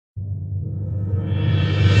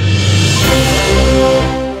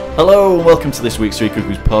Hello and welcome to this week's Three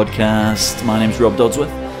Cuckoos podcast. My name's Rob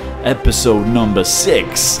Dodsworth, episode number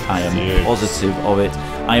 6. I am positive of it.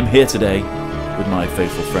 I am here today with my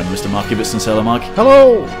faithful friend Mr. Mark Ibbotson. Hello Mark.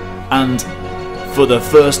 Hello. And for the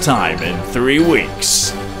first time in 3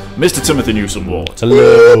 weeks, Mr. Timothy Newsom-Ward. Hello.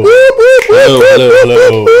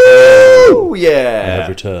 Hello. Oh yeah. I have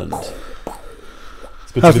returned.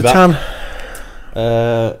 It's good How's to be the back.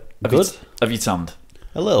 tan? Good. Have you tanned?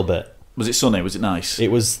 A little bit. Was it sunny? Was it nice?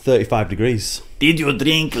 It was 35 degrees. Did you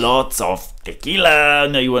drink lots of tequila?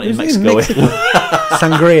 No, you weren't in Was it Mexico. in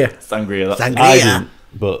Sangria. Sangria. That's I didn't,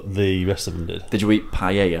 but the rest of them did. Did you eat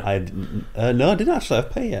paella? No, I didn't actually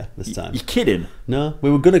have paella this time. You kidding? No,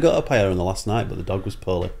 we were going to go to paella on the last night, but the dog was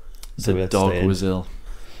poorly. So we The had to stay dog in. was ill.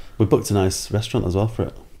 We booked a nice restaurant as well for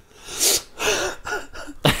it.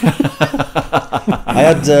 I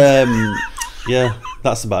had, yeah,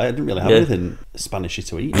 that's about it. I didn't really have anything Spanishy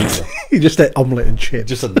to eat. Either. You just ate omelette and chips.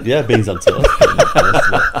 Just had, beans on toast.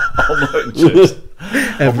 Omelette and chips.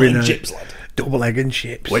 Every night. Chips, lad. Double egg and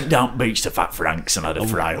chips. Went down beach to Fat Frank's and had a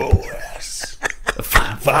fry up. Oh, yes.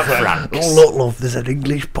 Fat Frank's. Oh, look, there's an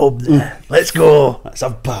English pub there. Let's go. Let's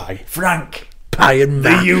have pie. Frank. Pie and The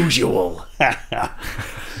mac. usual.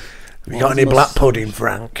 You got any black pudding,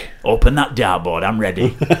 Frank? Open that dartboard, I'm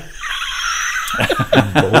ready.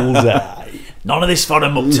 Bullseye. None of this for a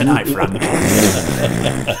mug tonight, Frank.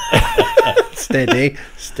 Steady.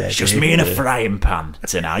 It's just me in a frying pan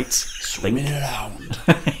tonight. Swimming around.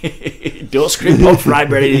 Don't scream up fried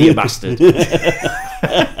bread, you bastard. You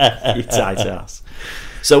tight ass.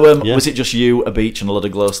 So, was it just you, a beach, and a lot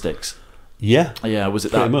of glow sticks? Yeah. Yeah, was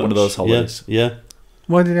it Pretty that much. one of those holidays? Yeah.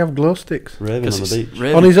 Why did he have glow sticks? Raving on the beach.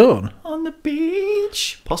 Raving. On his own? On the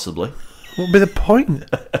beach? Possibly. What would be the point?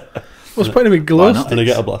 What's the point of a glow Why not? sticks? And I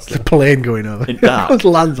get a blaster. The plane going over. In dark. It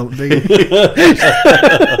lands on the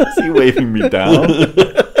Is he waving me down?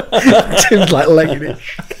 Tim's like legging it.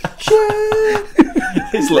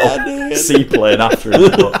 His little seaplane after him.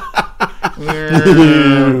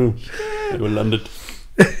 It was landed.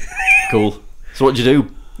 Cool. So what'd you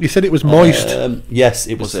do? You said it was moist. Yes,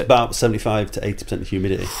 it was Was it? about 75 to 80%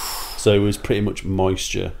 humidity. So it was pretty much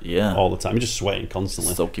moisture all the time. You're just sweating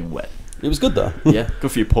constantly. Soaking wet. It was good though. Yeah,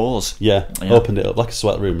 good for your pores. Yeah, Yeah. opened it up like a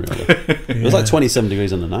sweat room really. It was like 27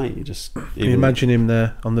 degrees on the night. You just Can you imagine him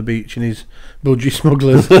there on the beach in his budgie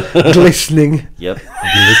smugglers glistening. Yep.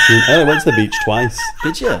 I went to the beach twice.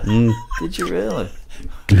 Did you? Did you really?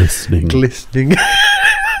 Glistening. Glistening.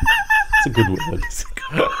 It's a good word.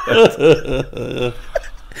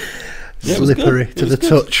 Yeah, it was Slippery good. to It the was good.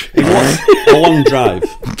 touch. It was a long drive.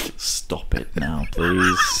 Stop it now,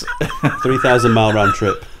 please. 3,000 mile round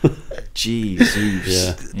trip.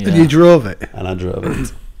 Jesus. Yeah. And you drove it. And I drove it.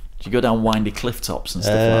 Did you go down windy cliff tops and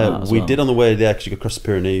stuff like that as We well? did on the way there because you go across the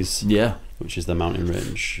Pyrenees, Yeah. which is the mountain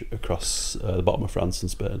range across the bottom of France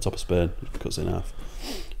and Spain, top of Spain, it cuts it in half.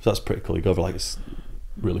 So that's pretty cool. You go over like this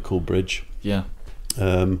really cool bridge. Yeah.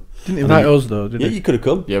 Didn't invite us though, did Yeah, he? you could have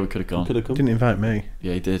come. Yeah, we could have gone. Could have come. Didn't invite me.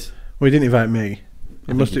 Yeah, he did. Well, he didn't invite me.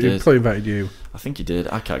 He must he have did. probably invited you. I think he did.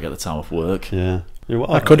 I can't get the time off work. Yeah.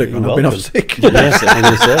 I could have gone. I've been off sick. Yeah, I was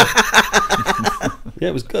gonna say. Yeah,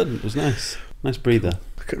 it was good. It was nice. Nice breather.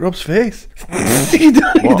 Look at Rob's face. you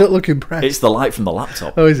don't look impressed. It's the light from the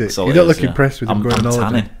laptop. Oh, is it? That's all You it don't is, look impressed with him I'm going on holiday.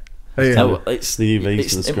 tanning. Oh, yeah. No, it's The UVs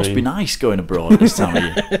it's, from the it must be screen. nice going abroad this time of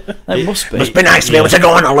year. It must be. Must be nice to be able to go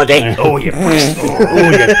on holiday. Oh, you bastard. Oh,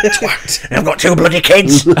 you twat. I've got 2 bloody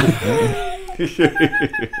kids.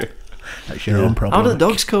 That's your own problem. How do the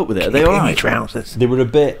dogs cope with it? Are they Keep in your alright? trousers.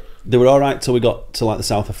 They were alright till we got to like the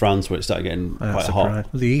south of France where it started getting I'm quite surprised.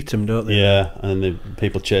 hot. They eat them, don't they? Yeah, and the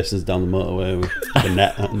people chasing us down the motorway with the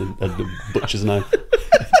net and the butcher's knife.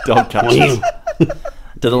 Dog catchers.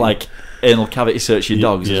 Do they like anal cavity search your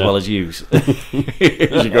dogs as Yeah. well as you? As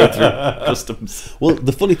you go through customs. Well,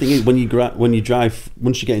 the funny thing is when you drive,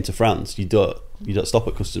 once you get into France, you don't stop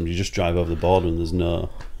at customs. You just drive over the border and there's no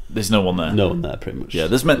one there. one there pretty much. Yeah,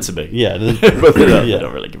 there's meant to be. Yeah, But they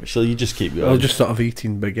don't really give a shit. So you just keep going. Or just sort of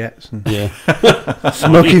eating baguettes and yeah,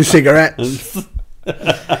 smoking cigarettes.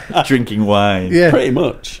 Drinking wine. Yeah. pretty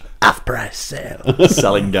much. Half-price sale.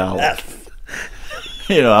 Selling garlic.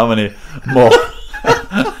 You know how many more?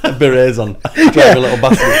 Berets on, drive a little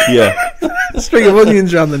basket. Yeah. String of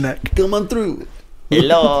onions around the neck. Come on through.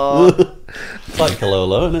 Hello. It's like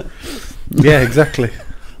Cololo, isn't it? Yeah, exactly.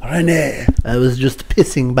 René. I was just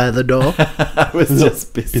pissing by the door. I was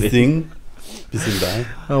just busy. Pissing by.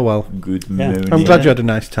 Oh well. Good Yeah. morning. I'm glad you had a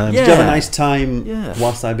nice time. Yeah. Did you have a nice time Yeah.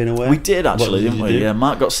 whilst I've been away? We did actually, What didn't you we? do? Yeah,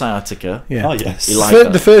 Mark got sciatica. Yeah. Oh yes. He liked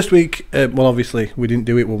that. The first week, well, obviously we didn't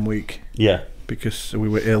do it one week Yeah. because we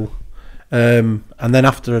were ill, and then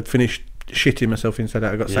after I'd finished shitting myself inside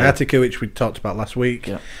out. I got sciatica, which we talked about last week,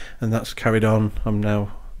 and that's carried on.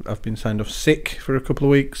 I've been signed off sick for a couple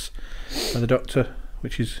of weeks by the doctor,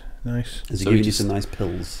 which is nice. Has he given you some nice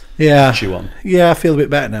pills? Yeah, to chew on. Yeah, I feel a bit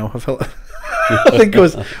better now. I felt. I think it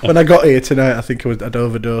was when I got here tonight. I think I'd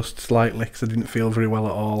overdosed slightly because I didn't feel very well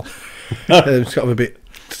at all. It's got a bit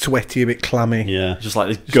sweaty, a bit clammy. Yeah, just like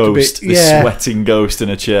this ghost, this sweating ghost in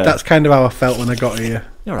a chair. That's kind of how I felt when I got here.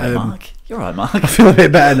 You're right, Mark. You're right, Mark. I feel a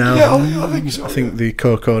bit better now. Yeah, I think so. I think the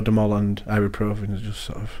Cocodamol and ibuprofen has just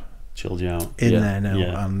sort of chilled you out in there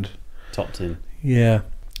now and topped in. Yeah.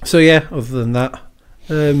 So yeah, other than that,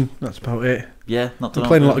 that's about it. Yeah, not. I'm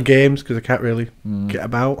playing a lot of games because I can't really get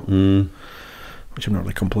about, which I'm not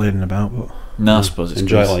really complaining about. But no, I suppose it's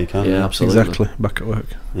enjoy good. it while you can. Yeah, absolutely. Exactly. Back at work.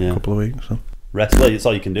 A couple of weeks. So. Rest. It's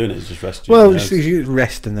all you can do. It's just rest. Well, just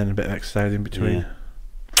rest and then a bit of exercise in between.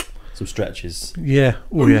 Yeah. Some stretches. Yeah.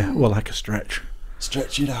 Oh yeah. Well, like a stretch.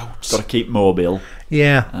 Stretch it out. Got to keep mobile.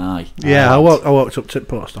 Yeah. Aye. Yeah. I walked up to the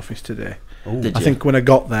post office today. Oh. I think when I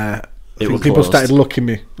got there, people started looking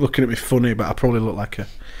at me funny, but I probably looked like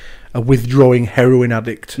a withdrawing heroin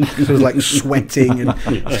addict. Because I was like sweating and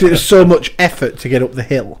it was so much effort to get up the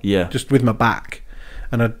hill. Yeah. Just with my back,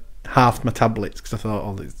 and I halved my tablets because I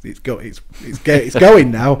thought, it's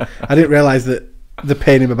going now. I didn't realise that the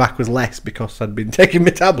pain in my back was less because I'd been taking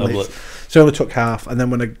my tablets. So I only took half, and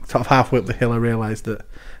then when I sort of halfway up the hill, I realised that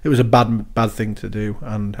it was a bad thing to do,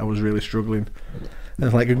 and I was really struggling.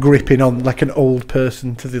 And like gripping on like an old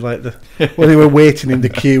person to when they were waiting in the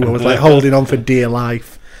queue, I was like holding on for dear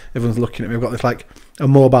life. Everyone's looking at me. I've got this like a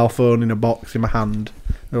mobile phone in a box in my hand.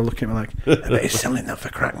 They're looking at me like, I bet he's selling that for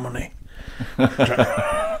crack money.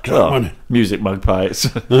 Crack money. Music magpies.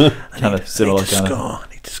 Kind of similar kind of. I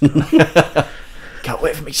need to score. Can't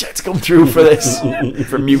wait for me check to come through for this.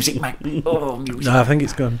 For music mag. Oh, music. No, I think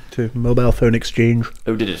it's gone to mobile phone exchange.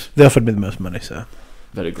 Oh, did it? They offered me the most money, so.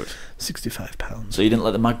 Very good. £65. So you didn't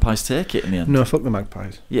let the magpies take it in the end? No, fuck the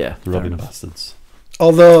magpies. Yeah. The robbing bastards.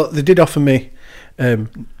 Although they did offer me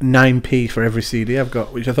 9p for every CD I've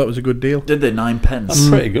got, which I thought was a good deal. Did they? 9p? That's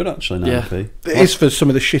pretty good, actually, 9p. It is for some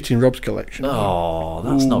of the shit in Rob's collection. Oh,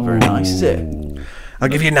 that's not very nice, is it? I'll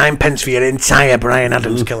give you 9p for your entire Bryan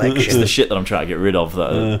Adams It's collection. the shit that I'm trying to get rid of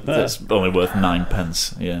that's only worth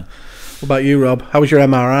 9p. Yeah. What about you, Rob? How was your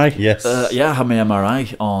MRI? Yes. Yeah, I had my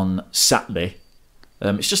MRI on Saturday.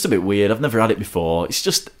 It's just a bit weird. I've never had it before.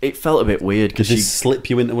 It felt a bit weird because Did they slip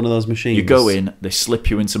you into one of those machines? You go in, they slip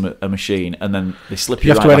you into a machine, and then they slip you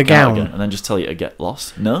have right to wear back a gown? out again, and then just tell you to get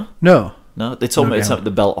lost. No. They told me to take the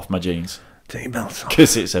belt off my jeans Take your belt off.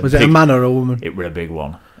 because it's a. Was big, it a man or a woman? It was a big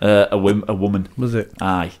one. A woman. Was it?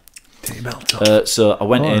 Aye. Take your belt off. So I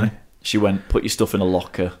went in. Aye. She went, put your stuff in a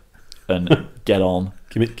locker, and get on.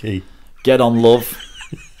 Give me the key. Get on, love.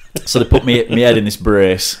 So they put me head in this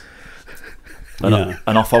brace.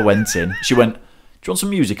 And off I went in. She went, do you want some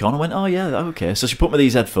music on? I went, oh yeah, okay. So she put me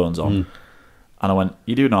these headphones on. And I went,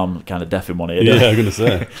 you do know I'm kind of deaf in one ear, don't you? Yeah, I'm going to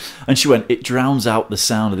say. And she went, it drowns out the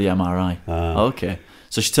sound of the MRI. Okay.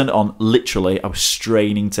 So she turned it on. Literally, I was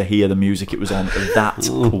straining to hear the music it was on that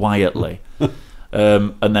quietly.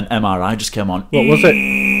 And then MRI just came on. What was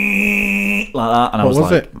it? Like that. And I was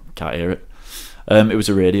like, can't hear it. It was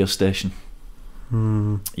a radio station.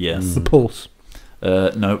 Yes. The Pulse.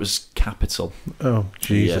 No, it was Capital. Oh,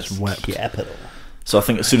 Jesus, Yes. wept. Capital. So I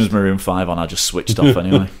think as soon as Maroon 5 on, I just switched off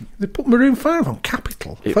anyway. They put Maroon 5 on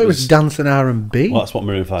Capital. I It thought it was was- dancing R&B. Well, that's what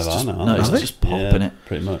Maroon 5 are now. No, it's Are they? just popping it.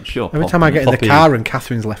 Pretty much. Pure Every pop, time I innit? get in the Poppy. car and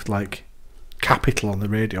Catherine's left like Capital on the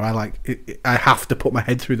radio, I have to put my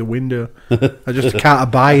head through the window. I just can't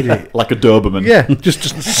abide it. Like a Doberman. Yeah, just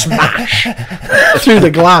smash through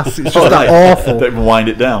the glass. It's just that awful. Don't even wind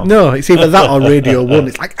it down. No, it's either that or Radio 1.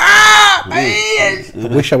 It's like, my ears!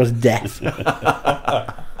 I wish I was deaf.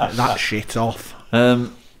 That shit off.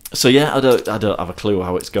 So yeah, I don't have a clue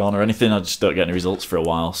how it's gone or anything. I just don't get any results for a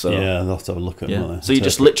while. So Yeah, they'll have to have a look at them. So you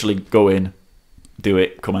just literally go in, do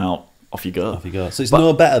it, come out, off you go. Off you go. So it's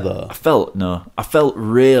no better though. I felt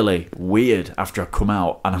really weird after I come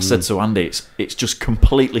out, and I said to Andy, it's just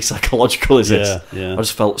completely psychological, is it? Yeah. I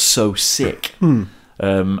just felt so sick.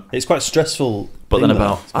 It's quite stressful. But thing, then though,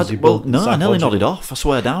 about 'cause you well, build no, I nearly psychological- nodded off. I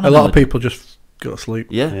swear down. A lot of people just go to sleep.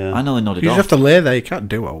 Yeah, I nearly nodded You off. just have to lay there. You can't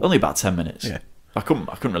do all. Only about 10 minutes. Yeah. I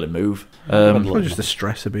couldn't really move. Probably just the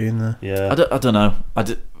stress of being there. Yeah. I don't know.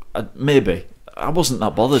 Maybe I wasn't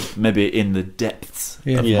that bothered. Maybe in the depths of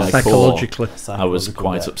my psychologically. core, I was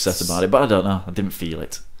quite upset about it. But I don't know. I didn't feel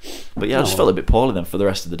it. But yeah, I just felt a bit poorly then for the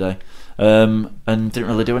rest of the day, and didn't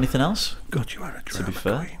really do anything else. God, you are a drama To be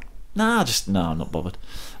fair, queen. no, I'm not bothered.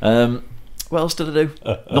 What else did I do?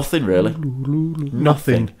 Nothing really.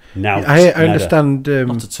 Nothing. Now I understand.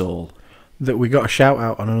 Not at all. that we got a shout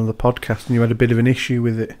out on another podcast, and you had a bit of an issue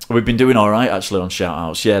with it. We've been doing all right actually on shout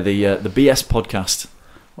outs. Yeah, the BS podcast.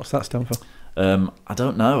 What's that stand for? I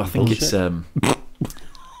don't know. I think it's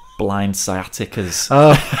blind sciaticas.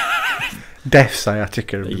 Deaf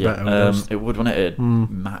sciatica would be better. It would, wouldn't it? It'd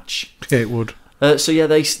match. Yeah, it would. So yeah,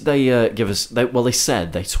 they give us. They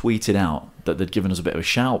said they tweeted out that they'd given us a bit of a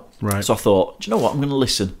shout. Right. So I thought, do you know what? I'm going to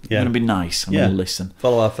listen. I'm going to be nice. I'm going to listen.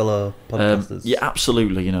 Follow our fellow podcasters. Yeah,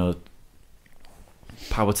 absolutely. You know,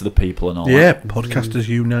 power to the people and all. Yeah, that. podcasters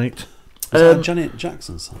unite. Is that Janet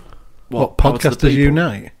Jackson's song? What Power to the podcasters people?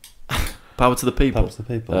 unite? Power to the people. Power to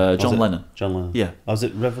the people. John Lennon. John Lennon. Yeah. Oh, was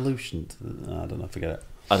it Revolution? I don't know. Forget it.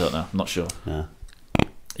 I don't know. I'm not sure. Yeah.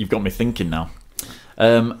 You've got me thinking now.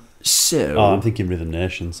 So. Oh, I'm thinking Rhythm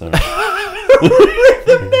Nation. Sorry.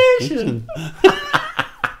 Rhythm Nation.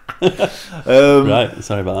 Right.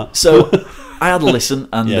 Sorry about that. So I had a listen,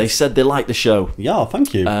 and Yes. they said they liked the show. Yeah.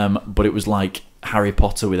 Thank you. But it was like Harry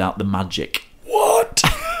Potter without the magic. What?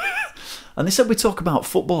 And they said we talk about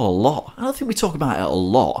football a lot. I don't think we talk about it a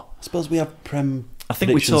lot. I suppose we have I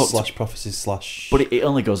think we talked / prophecies / but it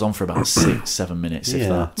only goes on for about 6-7 minutes, if Yeah.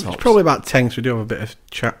 that. It's Tops. probably about 10, so we do have a bit of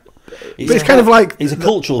chat. It's, it's kind of like... It's a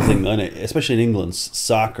cultural thing, isn't it? Especially in England,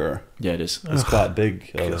 soccer Yeah, it is. is quite big.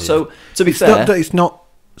 Over here. So to be It's fair, it's not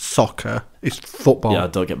soccer, it's football. yeah,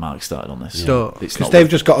 don't get Mark started on this. So, It's because not they've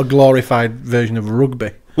just got a glorified version of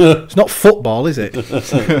rugby. It's not football, is it?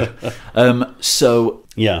 So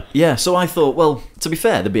yeah. So I thought, well, to be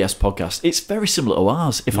fair, the BS podcast, it's very similar to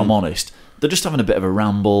ours, if I'm honest. They're just having a bit of a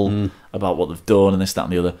ramble about what they've done and this, that,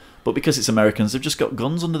 and the other. But because it's Americans, they've just got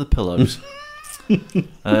guns under the pillows.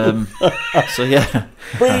 So yeah,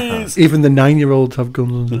 Even the 9-year-olds have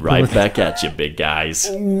guns. right back at you, big guys.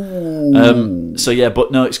 So yeah,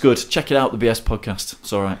 but no, it's good. Check it out, the BS podcast.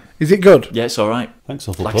 It's all right. Is it good? Yeah, it's all right. Thanks,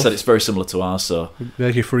 Like I Hufflepuff. said, it's very similar to ours. So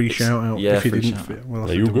There's your free shout out. yeah, if you free didn't, shout-out. well,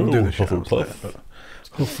 There you we'll do go, the shout outs Hufflepuff. later. But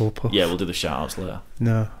Hufflepuff. yeah, we'll do the shout outs later.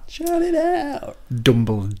 No. Shout it out.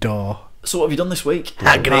 Dumbledore. So what have you done this week?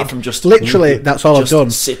 Hagrid. Apart from just Literally, that's all I've just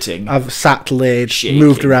done. sitting. I've sat, laid, Shaking.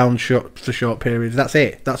 moved around for short periods. That's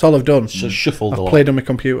it. That's all I've done. So shuffled a I've lot. played on my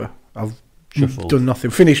computer. I've Shuffled. done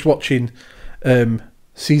nothing. Finished watching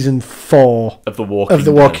season 4 of the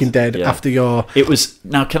Walking Dead yeah. after your... It was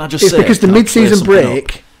now. Can I just It's say because the can I clear mid-season something up?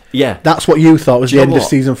 break... Yeah, That's what you thought was Do the you know end of what?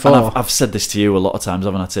 season 4. And I've said this to you a lot of times,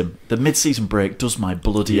 haven't I, Tim? The mid-season break does my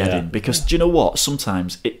bloody head Yeah. in because do you know what?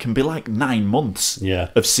 Sometimes it can be like 9 months Yeah.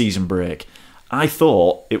 of season break. I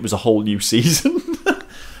thought it was a whole new season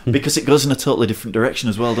because it goes in a totally different direction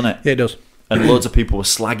as well, doesn't it? Yeah, it does. And loads of people were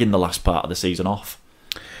slagging the last part of the season off,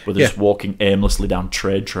 where they're just Yeah. walking aimlessly down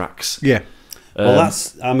trade tracks. Yeah. Well,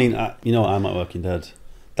 that's. I mean, you know, I'm at Walking Dead.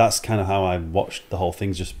 That's kind of how I watched the whole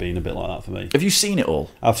thing's just been a bit like that for me. Have you seen it all?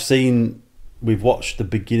 We've watched the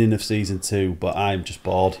beginning of season 2, but I'm just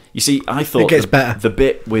bored. You see, I thought It gets better. the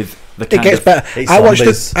bit with the It kind gets of better. It's I watched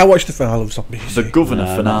zombies. the finale of Zombies. the governor Nah,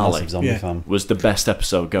 I'm not a finale massive zombie Yeah. fan. was the best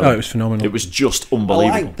episode going. Oh, it was phenomenal. It was just I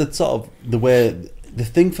unbelievable. like the sort of the way. The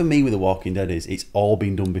thing for me with The Walking Dead is it's all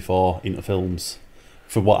been done before into films,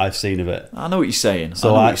 from what I've seen of it. I know what you're saying.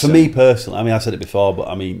 So for me personally, I mean, I've said it before, but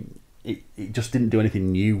I mean, it just didn't do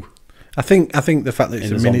anything new. I think the fact that it's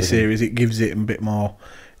In a the zombie mini-series, it gives it a bit more...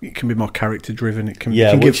 It can be more character-driven. It can,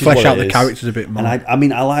 Yeah, which is flesh what out it the is. characters a bit more. And I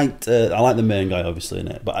mean, I liked the main guy obviously in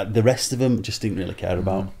it, but the rest of them just didn't really care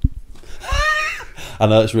about. I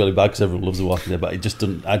know it's really bad because everyone loves The Walking Dead, but it just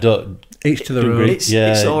doesn't. I don't. Each to their Don't own. grip- It's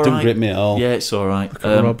yeah, it's it all doesn't right. grip me at all. Yeah, it's all right.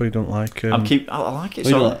 Robbie don't like... I like it.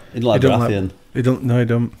 It's Well, all you right. don't like he don't Baratheon. like... He don't... No, he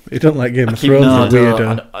don't. He don't like Game of Keep- Thrones. no, It's weird.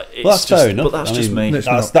 well, That's fair enough. But that's I just mean, me. It's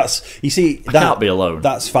That's not. that's you see. I can't be alone.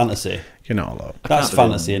 That's fantasy. You're not alone. That's be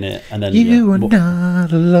fantasy in it, and then You are but-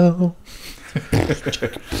 not alone.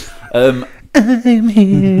 Um, I'm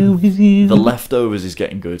here with you. The Leftovers is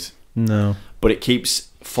getting good, No. but it keeps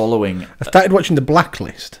following I started watching The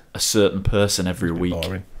Blacklist. a certain person every week.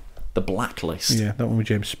 Boring. The Blacklist. Yeah, that one with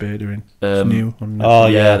James Spader in. It's Um, new. On Netflix. Oh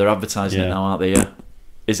yeah, yeah, they're advertising it Yeah. now, aren't they? Yeah.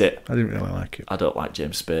 Is it? I didn't really like it. I don't like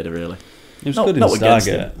James Spader really. it was No, good in not against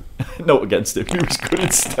Stargate. him. Not against him. He was good in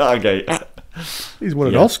Stargate. He's won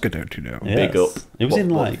an Yeah. Oscar, don't you know? Yeah. Big up. It was in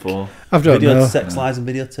What like for? I don't video know. sex lies and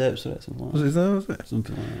videotapes or something like Was that. it that? Was it?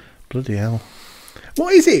 Something like that. Bloody hell.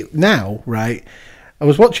 What is it now, right? I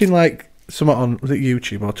was watching like something on, was it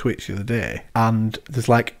YouTube or Twitch the other day, and there's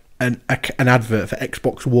like an advert for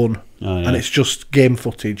Xbox One, Oh, yeah. and it's just game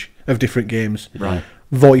footage of different games. Right.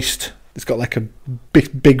 Voiced. It's got like a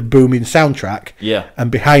big booming soundtrack, Yeah.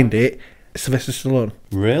 and behind it, Sylvester Stallone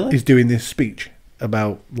Really? is doing this speech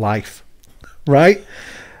about life, right?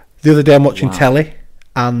 The other day I'm watching Wow. telly,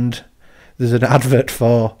 and there's an advert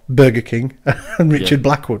for Burger King and Richard Yeah.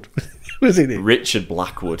 Blackwood Was it? Richard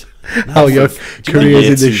Blackwood. Oh, your Do you remember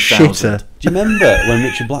career's in the 2000? shitter. Do you remember when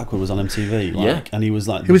Richard Blackwood was on MTV? Like, Yeah. And he was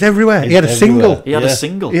like... He was everywhere. He had a everywhere. single. He had Yeah. a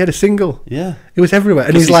single. He had a single. Yeah. He was everywhere,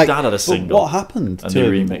 and Because he's his like, dad had a But single. what happened And to they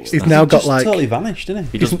him? remixed He's that. now He got just like, totally vanished, didn't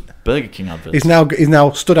he? He does Burger King adverts. he's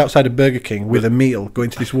now stood outside of Burger King with a meal,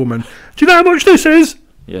 going to this woman. Do you know how much this is?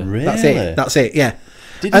 Yeah. Really? That's it. Yeah.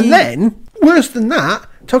 Did And he- then, worse than that,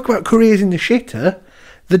 talk about careers in the shitter.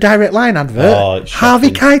 The Direct Line advert. Oh, it's Harvey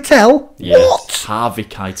shocking. Keitel. Yes. What? Harvey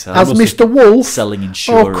Keitel. As Mr. Wolf. selling Oh,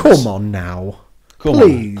 insurance. come on now. Come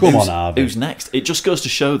Please. on, come on, Harvey. Who's next? It just goes to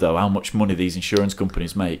show, though, how much money these insurance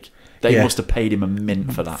companies make. They Yeah. must have paid him a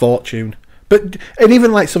mint for that. Fortune. But and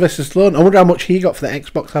even like Sylvester Stallone, I wonder how much he got for the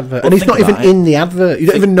Xbox advert. And he's think not even about it. in the advert. You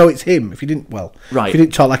don't even know it's him. If you didn't, well, Right. if you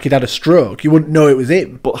didn't talk like he'd had a stroke, you wouldn't know it was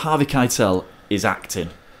him. But Harvey Keitel is acting.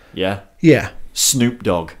 Yeah. Yeah. Snoop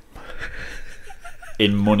Dogg.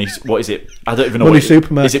 In Money, what is it? I don't even know. Money what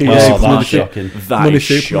Supermarket. Is it Yeah. Money Oh, that's Supermarket? shocking. That Money is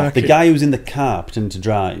shocking. Supermarket. The guy who's in the car pretending to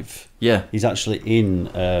drive, Yeah. he's actually in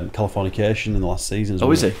Californication in the last season as Oh,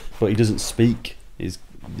 well. is he? But he doesn't speak. His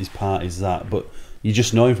part is that. But you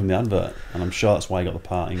just know him from the advert, and I'm sure that's why he got the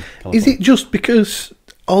part in California. Is it just because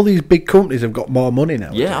all these big companies have got more money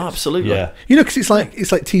now? Yeah, absolutely. Yeah. You know, because it's like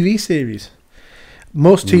TV series.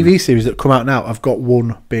 Most TV series that come out now have got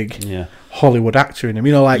one big Yeah. Hollywood actor in them.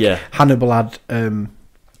 You know, like Yeah. Hannibal had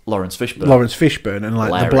Lawrence Fishburne. Lawrence Fishburne, and like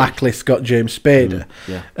Larry. The Blacklist got James Spader.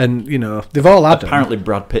 Yeah. And you know they've all had them. Apparently,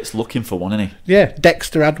 Brad Pitt's looking for one, isn't he? Yeah,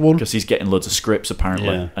 Dexter had one. Because he's getting loads of scripts, apparently,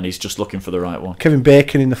 Yeah. and he's just looking for the right one. Kevin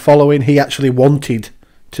Bacon in The Following, he actually wanted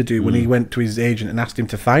to do when he went to his agent and asked him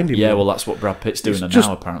to find him. Yeah, one. well, that's what Brad Pitt's doing It's just-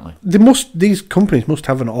 now, apparently. These companies must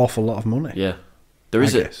have an awful lot of money. Yeah. There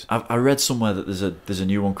is I a. guess. I read somewhere that there's a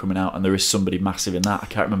new one coming out, and there is somebody massive in that. I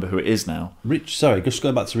can't remember who it is now. Just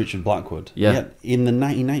going back to Richard Blackwood. Yeah. In the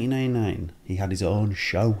 1999, he had his own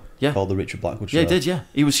show called The Richard Blackwood Show. Yeah, he did. Yeah,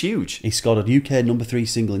 he was huge. He scored a UK #3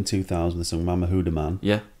 single in 2000, the song Mama Huda Man.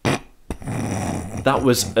 Yeah. That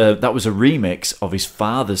was a remix of his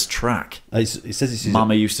father's track. It says it's his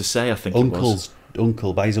Mama used to say, I think it was.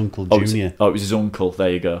 uncle, by his uncle Oh, Junior. it was his uncle. There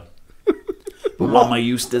you go. Mama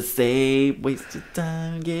used to say, "Waste your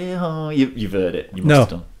time, get home." You've heard it. You must No. have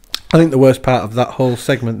done. I think the worst part of that whole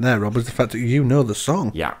segment there, Rob, was the fact that you know the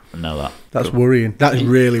song. Yeah, I know that. That's Cool. worrying. That is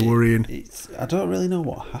really worrying. I don't really know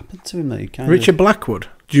what happened to him. Though. He kind Richard Blackwood.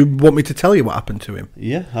 Do you want me to tell you what happened to him?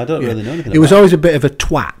 Yeah, I don't really know anything. He was about always a bit of a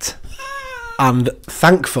twat, and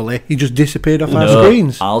thankfully he just disappeared off our No,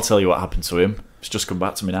 screens. I'll tell you what happened to him. It's just come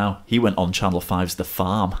back to me now. He went on Channel 5's The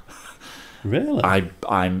Farm. Really?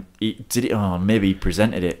 Did it? Oh, maybe he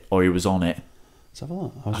presented it or he was on it. Let's have a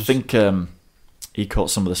look. I think he caught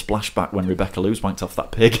some of the splashback when Rebecca Lewis wanked off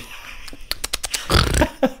that pig.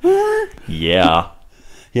 Yeah.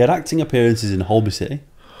 He had acting appearances in Holby City.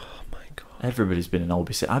 Everybody's been in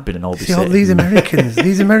Holby City. I've been in Holby See all City. these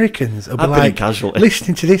Americans will be I've been in like Casualty.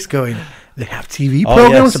 listening to this going, they have TV Oh,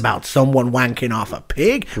 programs yes. about someone wanking off a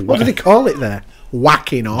pig. What do they call it there?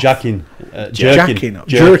 Whacking off. Jacking. Jerking off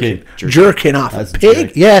That's a pig.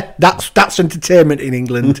 jerk. Yeah, that's entertainment in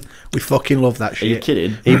England. We fucking love that Are you shit.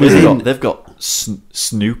 kidding? He was They've got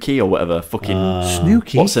Snooky or whatever. Fucking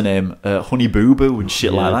Snooky. What's her name? Honey Boo Boo and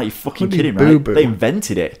shit like that. You fucking Honey kidding, Boo right? Boo. They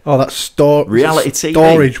invented it. Oh, that's Reality TV.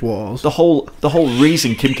 Storage Wars. The whole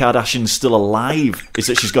reason Kim Kardashian's still alive is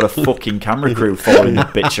that she's got a fucking camera crew following the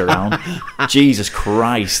bitch around. Jesus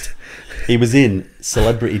Christ. He was in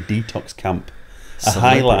Celebrity Detox Camp, a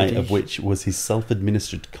Celebrity. highlight of which was his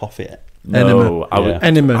self-administered coffee. No, I would. Yeah.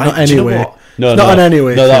 Enema, not do you know anyway. what? No, It's not an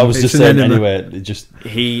anyway. No, that thing, was it's just an saying enema. anyway. It just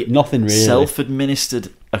He nothing really. self-administered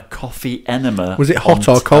a coffee enema. Was it hot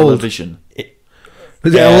on or cold? television.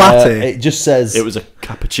 Was it a latte? It just says It was a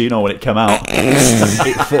cappuccino when it came out.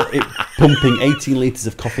 it pumping 18 litres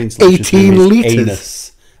of coffee into 18 his litres?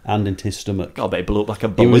 anus and into his stomach. God, I bet it blew up like a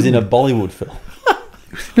He balloon. was in a Bollywood film,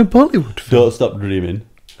 in a Bollywood film. Don't Stop Dreaming,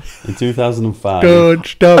 in 2005. Don't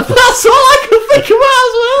stop. That's all I could think about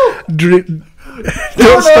as well.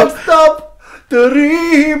 Don't stop. Stop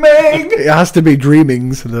dreaming. It has to be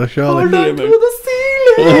Dreamings, though, surely. Hold on to the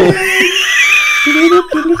ceiling.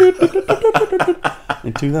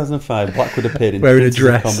 In 2005, Blackwood appeared in Wearing a Prince's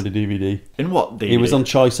dress. comedy DVD. In what? DVD? He was on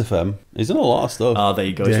Choice FM. He's done a lot of stuff. Oh, there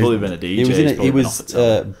you go. He's Yeah. probably been a DJ. he was in He's it. He probably been was off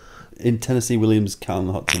the top. in Tennessee Williams' Cat on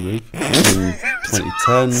the Hot Tin Roof in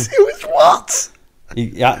 2010. It was what?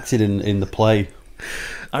 He acted in the play.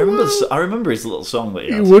 I remember his little song that he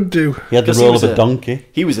You had. would do. He had the 'Cause he role was of a donkey.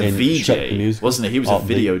 He was a in Shrek the VJ, Musical. wasn't he? He was Oh, a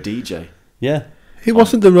video DJ. Yeah. It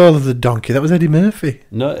wasn't the role of the donkey. That was Eddie Murphy.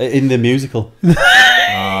 No, in the musical.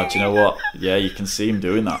 Ah, do you know what? Yeah, you can see him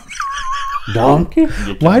doing that. Donkey? You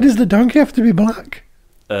can- Why does the donkey have to be black?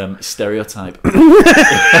 stereotype.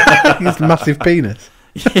 His massive penis.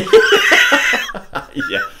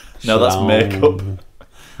 Yeah. No, that's makeup.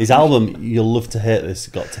 His album, You'll Love to Hate This,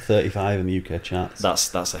 got to 35 in the UK charts.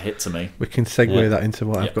 That's a hit to me. We can segue that into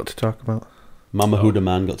what I've got to talk about. Mama Huda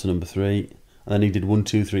Man got to number 3. And then he did 1,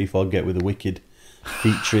 2, 3, 4, Get With the Wicked,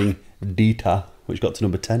 featuring Dita, which got to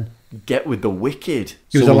number 10. Get With the Wicked.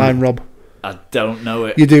 Use a line, Rob. I don't know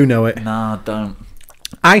it. You do know it. Nah, I don't.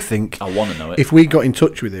 I think I want to know it. if we got in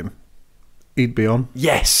touch with him, he'd be on.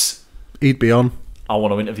 Yes. He'd be on. I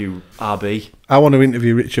want to interview RB. I want to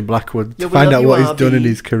interview Richard Blackwood to Yeah, we find love out you, what he's RB. done in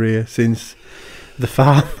his career since the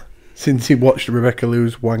farm, since he watched Rebecca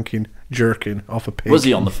Lou's wanking, jerking off a pig. Was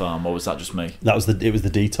he on the farm, or was that just me? It was the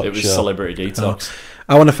Detox It was show. Celebrity Detox.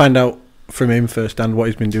 I want to find out from him firsthand what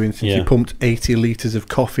he's been doing since he Yeah. pumped 80 litres of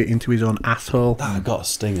coffee into his own asshole. That got a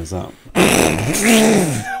sting as that.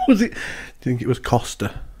 Was it? Do you think it was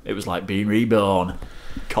Costa? It was like being reborn.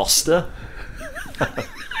 Costa?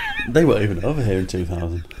 They weren't even over here in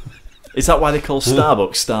 2000. Is that why they call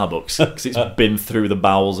Starbucks Starbucks? Because it's been through the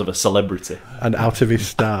bowels of a celebrity. And out of his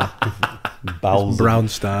star, Bowels. brown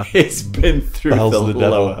star. It's been through Bowels of the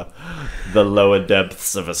devil. the lower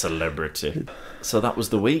depths of a celebrity. So that was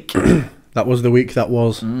the week. That was the week that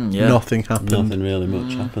was. yeah. Nothing happened. Nothing really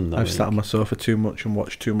much happened that I've week. sat on my sofa too much and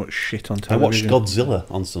watched too much shit on I watched television. Godzilla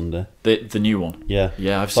on Sunday. The new one. Yeah.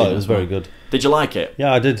 Yeah, I've thought seen it was as very well. good. Did you like it?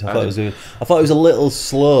 Yeah, I did. I thought it was good. I thought it was a little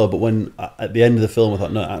slow, but when at the end of the film, I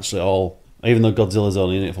thought, no, actually, even though Godzilla's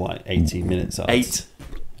only in it for like 18 minutes. 8.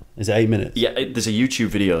 Is it 8 minutes? Yeah, there's a YouTube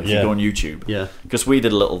video if you Yeah. go on YouTube. Yeah. Because we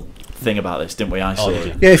did a little thing about this, didn't we? I saw did it.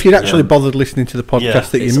 you? Yeah, if you'd actually bothered listening to the podcast Yeah,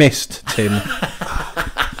 that you it's- missed, Tim.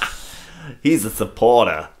 He's a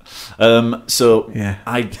supporter. So Yeah.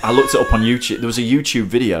 I looked it up on YouTube. There was a YouTube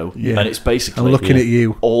video, Yeah. and it's basically I'm looking at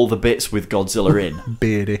you, all the bits with Godzilla in,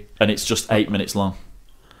 beardy. and it's just 8 minutes long.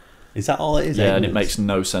 Is that all it is? 8 Yeah, and it minutes? makes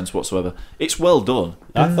no sense whatsoever. It's well done,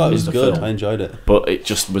 I thought it was the good. film. I enjoyed it. but it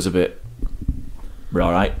just was a bit. We're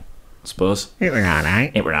all right, I suppose. It was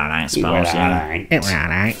alright. It were all right, I suppose. Yeah. It was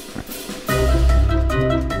alright.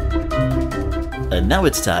 And now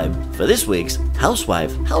it's time for this week's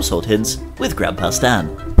Housewife Household Hints with Grandpa Stan.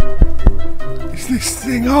 Is this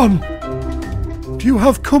thing on? Do you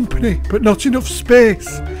have company but not enough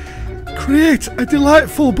space? Create a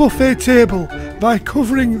delightful buffet table by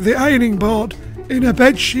covering the ironing board in a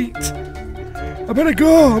bed sheet. I better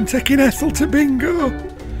go, I'm taking Ethel to bingo.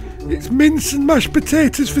 It's mince and mashed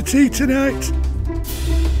potatoes for tea tonight.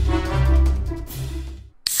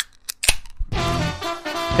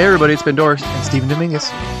 Hey everybody, it's Ben Doris and Stephen Dominguez.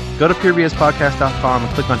 Go to purebspodcast.com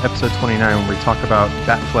and click on episode 29 where we talk about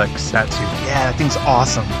Batflex Satsu. Yeah, that thing's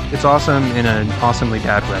awesome. It's awesome in an awesomely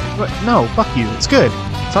bad way. But no, fuck you. It's good.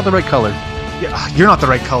 It's not the right color. Yeah, you're not the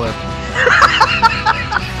right color.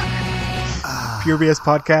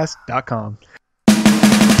 purebspodcast.com.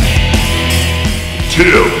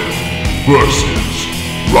 Tim versus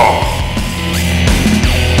Rob.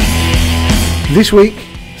 This week,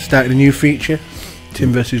 starting a new feature,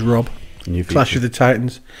 Tim versus Rob, New Clash feature. of the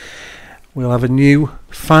Titans. We'll have a new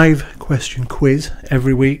 5-question quiz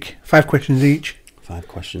every week, 5 questions each 5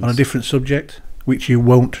 questions. on a different subject, which you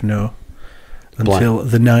won't know until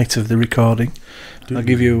the night of the recording. I'll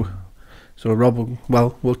give you. So Rob,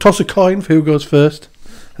 we'll toss a coin for who goes first.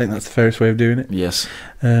 I think that's the fairest way of doing it. Yes.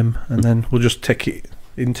 And then we'll just take it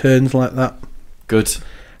in turns like that. Good.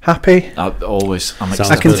 Happy? I'm Sounds excited.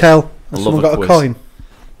 I can good. tell. I Has love someone a got quiz. a coin?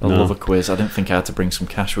 I No. love a quiz. I didn't think I had to bring some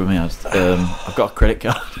cash with me. I've got a credit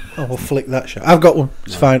card. Oh, we'll flick that shot. I've got one.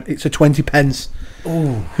 It's fine. It's a 20 pence.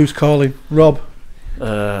 Ooh. Who's calling? Rob.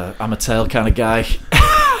 I'm a tail kind of guy.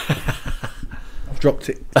 I've dropped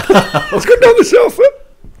it. It's gone down the sofa.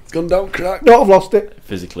 It's gone down crack. No, I've lost it.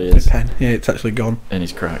 Physically is. Pen. Yeah, it's actually gone. In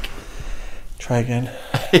his crack. Try again.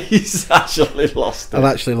 He's actually lost it. I've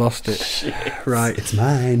actually lost it. Right. It's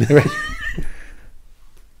mine.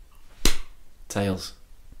 Tails.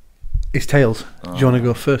 It's tails. Do you want to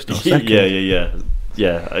go first or second?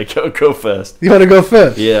 Yeah. I go first. You want to go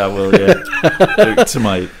first? Yeah, I will. Yeah. To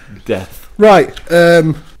my death. Right.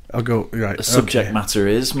 I'll go. Right. The subject okay. matter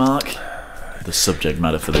is, Mark. The subject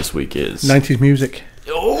matter for this week is. 90s music.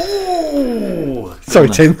 Oh! Sorry,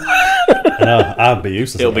 Tim. No, I'd be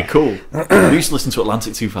useless. It'll at be that. cool. I used to listen to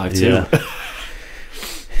Atlantic 252 Yeah.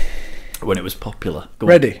 when it was popular. Go on.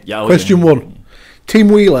 Ready? Yeah, Question yeah. 1. Tim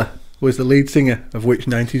Wheeler was the lead singer of which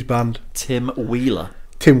 90s band? Tim Wheeler.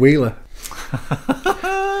 Tim Wheeler.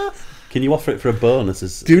 Can you offer it for a bonus?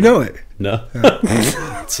 As, Do you know it? No.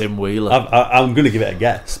 Tim Wheeler. I'm going to give it a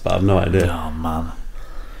guess, but I've no idea. Oh, man.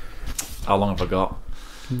 How long have I got?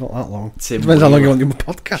 Not that long. Tim Depends how long you Wheeler. want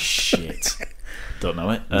your podcast. Shit. Don't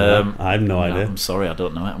know it. I have no idea. I'm sorry, I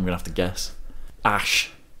don't know it. I'm gonna have to guess.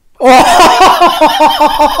 Ash.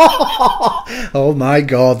 Oh my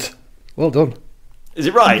god! Well done. Is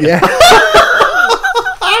it right? Yeah.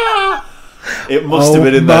 It must have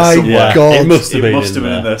been in there somewhere. Yeah. God. It must have been, in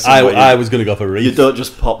there. there somewhere. I was going to go for Reef. You don't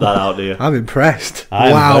just pop that out, do you? I'm impressed.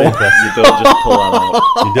 I'm wow. very impressed. You don't just pull that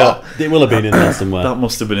out. You don't. It will have been in there somewhere. That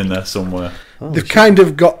must have been in there somewhere. They've kind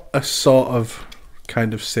of got a sort of,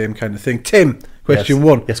 same kind of thing. Tim, question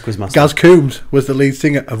 1. Yes, Quizmaster. Gaz Coombs was the lead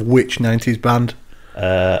singer of which 90s band?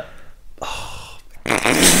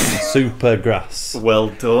 Supergrass. Well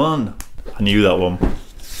done. I knew that one.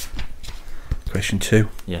 Question 2.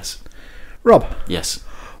 Yes. Rob, Yes.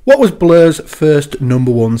 what was Blur's first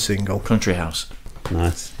 #1 single? Country House.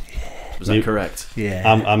 Nice. Was that correct? Yeah.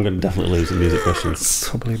 I'm going to definitely lose the music questions.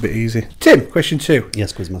 Probably a bit easy. Tim, question 2.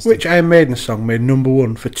 Yes, Quizmaster. Which Iron Maiden song made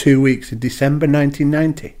 #1 for 2 weeks in December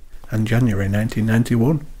 1990 and January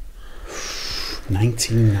 1991?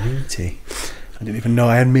 1990. I didn't even know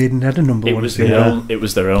Iron Maiden had a #1 single. It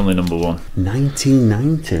was their only number one.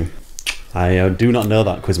 1990. I do not know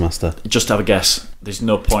that, Quizmaster. Just have a guess. There's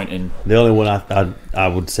no point in... The only one I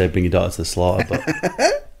would say Bring Your Daughter to the Slaughter, but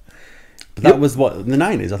that was what, in the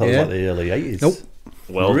 90s? I thought it was like the early 80s. Nope.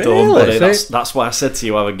 Well Really? done, buddy. Say That's why I said to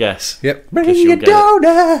you, have a guess. Yep. 'Cause Bring you'll your get it.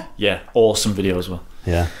 daughter. Yeah, awesome video as well.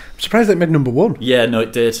 Yeah. I'm surprised it made #1. Yeah, no,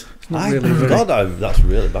 it did. I really very- God, that's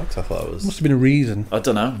really bad, 'cause I thought it was... Must have been a reason. I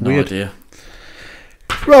don't know. No Weird. idea.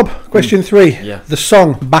 Rob, question 3. Yeah. The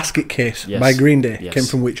song Basket Case Yes. by Green Day Yes. came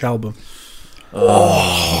from which album?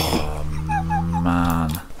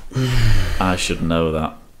 Man, I should know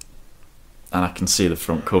that. And I can see the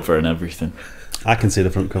front cover and everything. I can see the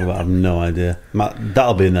front cover, but I have no idea.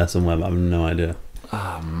 That'll be in there somewhere, but I have no idea.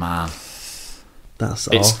 Oh, man. That's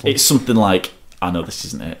It's awful. it's something like... I know this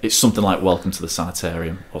isn't it. It's something like Welcome to the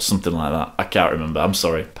Sanitarium or something like that. I can't remember. I'm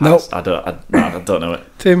sorry. Pass. Nope. I don't know it.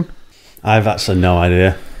 Tim? I've actually no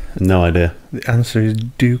idea. No idea. The answer is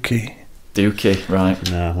Dookie. Dookie, right?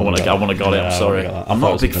 No, I want to got it. Yeah, I'm sorry. I got that. I I'm thought not it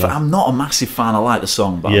a was big something fan. else. I'm not a massive fan. I like the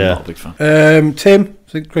song, but Yeah. I'm not a big fan. Tim,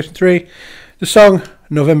 so question 3. The song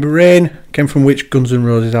November Rain came from which Guns N'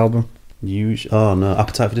 Roses album? Oh no,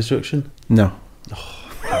 Appetite for Destruction? No.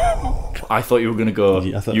 I thought you were going to go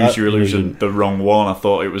Yeah, I thought Use that Your Illusion, illusion- the wrong one. I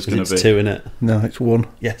thought it was going to be. 2 in it. No, it's 1.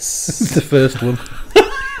 Yes. It's the first one.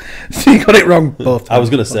 So you got it wrong both times. I was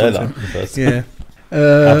going to say Both that. times. The first. Yeah.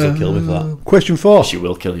 Absolutely kill me for that. Question 4. She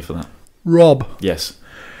will kill you for that. Rob, Yes.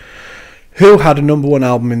 who had a #1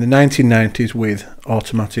 album in the 1990s with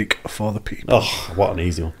Automatic for the People? Oh, what an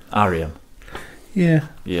easy one. R.E.M. Yeah.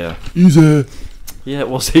 Yeah. Easy. Yeah, it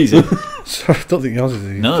was easy. So I don't think yours is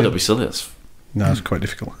easy. No, don't be silly. No, it's quite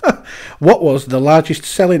difficult. What was the largest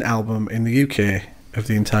selling album in the UK of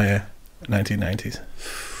the entire 1990s?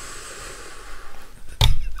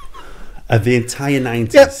 Of the entire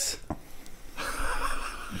 90s? Yep.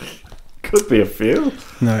 Could be a few.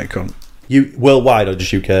 No, it can't. Worldwide or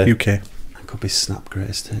just UK? UK. It could be Snap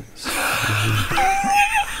Greatest Hits.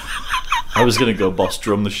 I was going to go Boss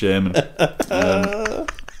Drum the Shaman.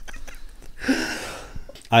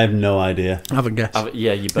 I have no idea. Have a guess.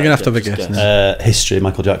 Yeah, you better. You're going to have to have a just guess now. History,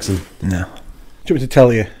 Michael Jackson. No. Do you want me to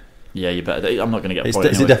tell you? Yeah, you better. I'm not going to get a Is point.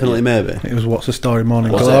 it anyway. definitely maybe? It was What's the Story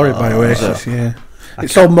Morning Was Glory it? by Oh, Oasis, yeah. It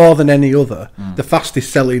sold more than any other. The fastest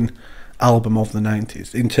selling album of the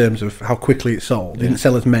 90s in terms of how quickly it sold. Didn't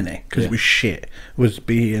sell as many because it was shit. Was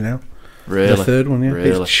Be Here Now. Really? The third one, yeah.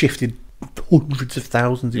 Really? It shifted hundreds of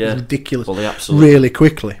thousands. It Yeah. was ridiculous. Well, they absolutely. Really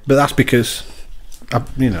quickly. But that's because,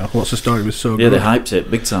 What's the Story was so Yeah, good. they hyped it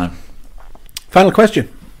big time. Final question.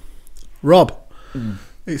 Rob.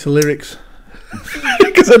 It's the lyrics.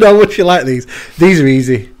 Because I know how much you like these. These are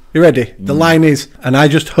easy. You ready? The line is, and I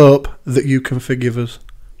just hope that you can forgive us.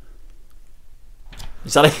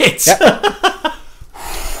 Is that a hit?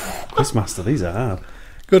 Quizmaster, these are hard.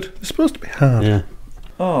 Good. It's supposed to be hard. Yeah.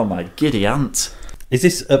 Oh my giddy aunt. Is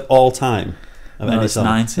this of all time? Of No, any it's song?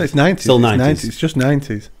 90. It's 90s. Still It's 90s. It's just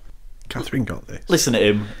 90s. Catherine got this. Listen to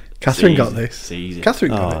him. Catherine It's got easy. this. It's easy.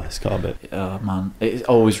 Catherine got Oh, it. it's got a bit. Oh man, it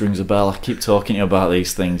always rings a bell. I keep talking to you about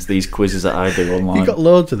these things, these quizzes that I do online. You got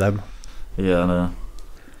loads of them. Yeah, I know.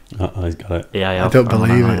 Oh, he's got it. Yeah, I don't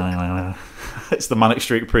believe it. It's the Manic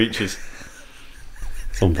Street Preachers.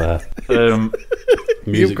 It's unfair. You've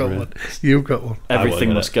Music got room. one. You've got one. Everything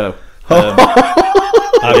got must it. go.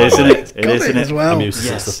 It Isn't it? It Got is, it isn't as it? well. I'm used to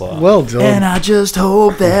Yes. stuff like that. Well done. And I just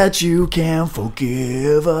hope that you can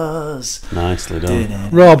forgive us. Nicely done.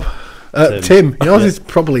 Rob, Tim. Tim, yours Yeah. is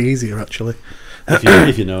probably easier actually.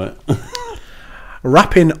 If you know it.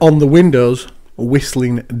 Rapping on the windows,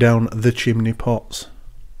 whistling down the chimney pots.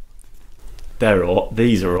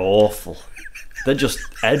 These are awful. They're just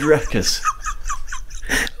head wreckers.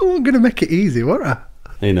 Oh, I'm going to make it easy, what?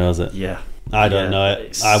 He knows it. Yeah. I don't know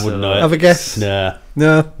it. I wouldn't know it. Have a guess? Nah.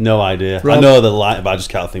 No. No idea. Rob? I know the light, but I just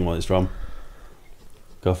can't think what it's from.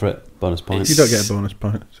 Go for it. Bonus points. You don't get a bonus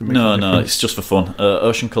point. So it makes No, a no, difference. it's just for fun.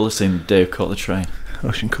 Ocean Colour Scene, Day We Caught the Train.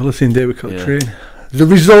 Ocean Colour Scene, Day We Caught the Yeah. Train. The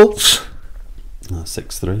results.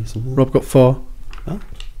 6-3 something. Rob got 4. Oh.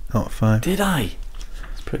 Out of 5. Did I?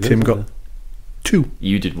 It's pretty Tim good, got isn't it? 2.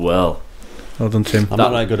 You did well. Well done, Tim. I'm not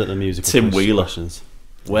that good at the musical Tim Wheeler. questions.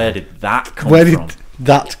 Where did that come Where from? did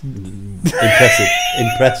that...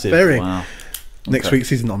 Impressive. Very. Wow. Next Okay.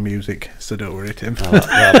 week's isn't on music, so don't worry, Tim.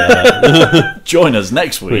 Join us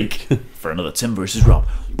next week for another Tim versus Rob.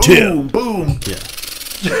 Boom, boom.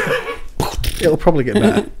 It'll probably get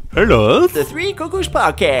better. Hello. The Three Cuckoos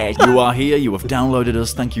Podcast. You are here. You have downloaded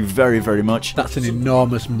us. Thank you very, very much. That's an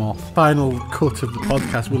enormous moth. Final cut of the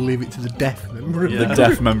podcast, we'll leave it to the deaf member of The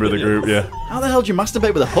deaf member of the group, yeah. How the hell do you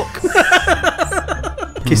masturbate with a hook?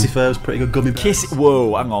 Kissy Fur was pretty good. Gummy bears. Kiss.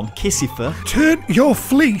 Whoa, hang on. Kissifer. Turn your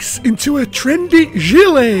fleece into a trendy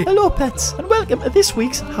gilet. Hello, pets, and welcome to this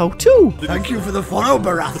week's How To. Thank you for the follow,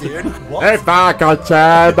 Baratheon. If I could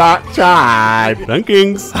turn back time.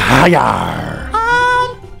 Rankings. Higher.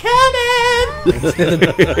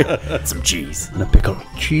 Some cheese. And a pickle.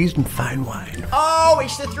 Cheese and fine wine. Oh,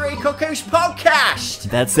 it's the Three Cuckoos Podcast.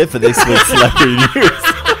 That's it for this week's Celebrity News.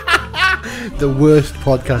 The worst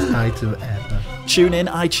podcast item ever. Tune in,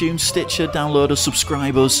 iTunes, Stitcher, download us,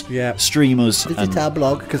 subscribe us, Yeah. stream us, Visit our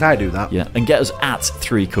blog, because I do that. yeah, and get us at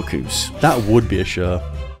 3 Cuckoos. That would be a show.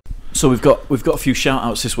 So we've got a few shout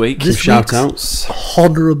outs this week. Shout outs.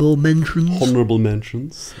 Honourable mentions. Honourable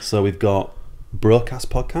mentions. So we've got Broadcast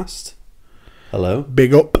Podcast. Hello.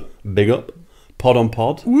 Big up. Big up. Pod on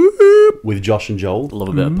Pod. Whoop. With Josh and Joel. Love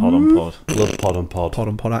a bit of pod on pod. Love Pod on Pod. Pod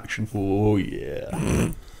on pod action. Oh,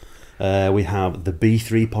 yeah. We have the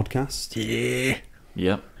B3 Podcast. Yeah.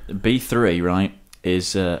 Yep. B3, right,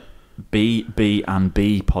 is B, and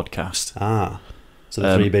B podcast. Ah. So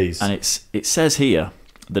the 3 Bs. And it says here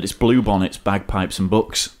that it's blue bonnets, bagpipes and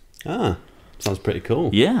books. Ah. Sounds pretty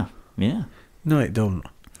cool. Yeah, yeah. No, it don't.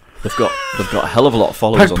 They've got a hell of a lot of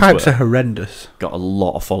followers on Bagpipes are Twitter. horrendous. Got a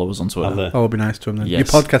lot of followers on Twitter. Have they? Oh, it'll be nice to them then.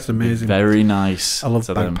 Yes. Your podcast's amazing. Very nice. I love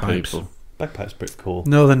to them bagpipes. people. Bagpipe's pretty cool.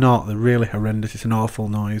 No, they're not. They're really horrendous. It's an awful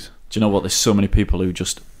noise. Do you know what? There's so many people who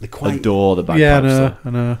just They're quite, adore the bagpipes. Yeah, I know. though. I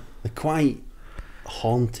know. they're quite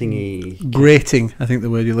haunting-y. Grating, I think the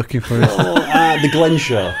word you're looking for is. The Glenn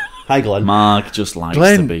Show. Hi, Glenn. Mark just likes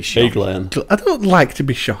Glenn. to be Hey, shocked. Glenn. I don't like to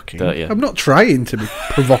be shocking. Don't you? I'm not trying to be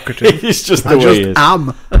provocative. It's just the I way just he is.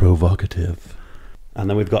 am. Provocative. And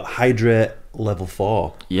then we've got Hydrate Level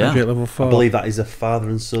 4. Yeah, Grade level 4. I believe that is a father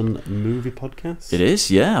and son movie podcast. it is.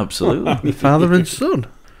 Yeah, absolutely. Father and son.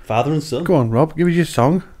 Father and son. Go on, Rob. Give us your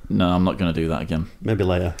song. No, I'm not going to do that again. Maybe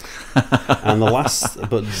later. And the last,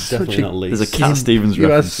 but definitely a- not least, There's a Cat Stevens You are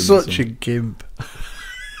reference. in this such one. a gimp.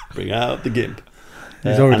 bring out the gimp.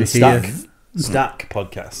 He's already and Stack, here. Stack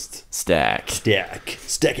podcast. Stack.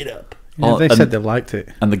 Stack it up. Yeah, Oh, they and- said they liked it.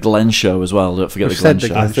 And the Glenn Show as well. Don't forget We've the Glenn said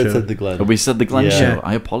the Show. I Glenn Show. said the Glenn. Have we said the Glenn Yeah. Show?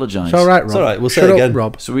 I apologise. It's all right, Rob. It's all right, we'll say Shut it up, again.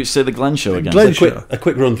 Rob. So we say the Glenn Show again. Glenn a quick, Show. a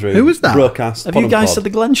quick run through. Who was that? Broadcast. Have Pod you and guys Pod. said the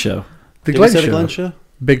Glenn Show? The Did Glenn we say Show. the Glenn Show?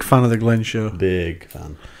 Big fan of the Glenn Show. Big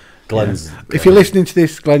fan. Glenn's. If you're listening to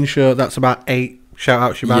this Glenn Show, that's about 8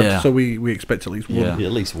 shout-outs you've had. Yeah. So we expect at least one. Yeah. Yeah,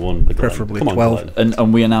 at least one. The Glenn. Preferably Come on, 12. Glenn.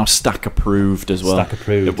 And we are now Stack approved as well. Stack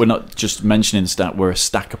approved. We're not just mentioning Stack, we're a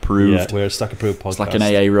Stack Yeah, approved. we're a Stack approved podcast. It's like an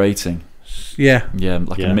AA rating. Yeah. Yeah,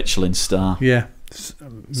 like Yeah. a Michelin star. Yeah.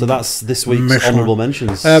 So that's this week's Michelin. honourable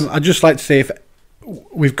mentions. I'd just like to say if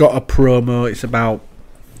we've got a promo, it's about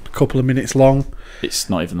a couple of minutes long.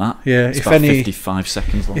 It's not even that. Yeah, It's if about any- 55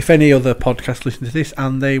 seconds long. If any other podcast listen to this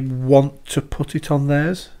and they want to put it on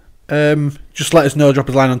theirs, just let us know. Drop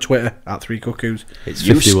us a line on Twitter at 3 Cuckoos. it's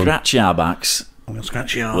You 51. scratch our backs, We'll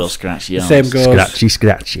scratch yours. we'll scratch The yours. same goes.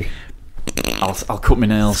 Scratchy. I'll cut my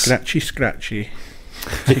nails. Scratchy.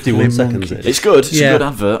 51 Limb seconds. monkey. it is. It's good. It's Yeah. a good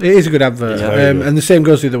advert. It is a good advert. Yeah. Very good. And the same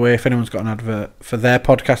goes the other way. If anyone's got an advert for their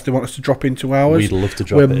podcast they want us to drop into ours, We'd love to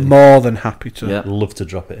drop we're it in. more than happy to. Yeah. Love to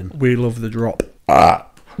drop it in. We love the drop.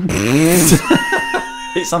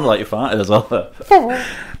 It sounded like you farted as well.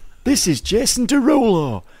 This is Jason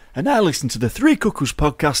Derulo, and I listen to the Three Cuckoos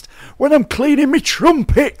podcast when I'm cleaning me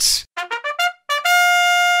trumpets.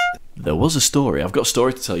 There was a story. I've got a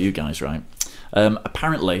story to tell you guys, right?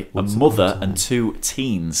 Apparently, a mother and 2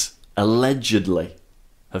 teens allegedly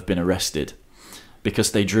have been arrested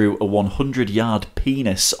because they drew a 100-yard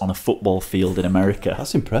penis on a football field in America.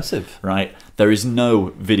 That's impressive. Right? There is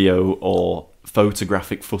no video or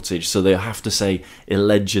photographic footage, so they have to say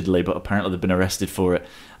allegedly, but apparently they've been arrested for it.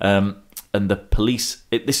 And the police,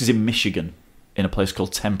 this is in Michigan, in a place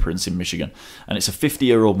called Temperance in Michigan, and it's a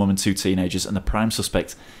 50-year-old mum and 2 teenagers, and the prime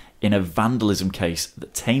suspect in a vandalism case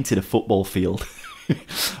that tainted a football field.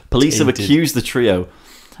 Police have accused the trio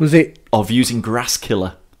of using grass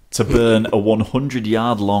killer to burn a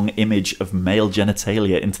 100-yard-long image of male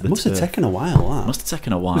genitalia into the Must have taken a while, that. Must have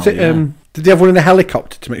taken a while. Was it, did they have one in a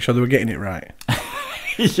helicopter to make sure they were getting it right?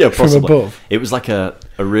 Yeah, possibly. From above? It was like a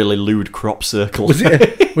really lewd crop circle. Was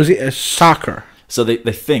it a soccer? So they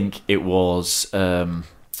think it was...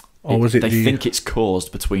 or was it they think it's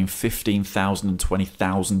caused between $15,000 and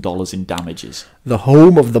 $20,000 in damages. The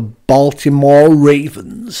home of the Baltimore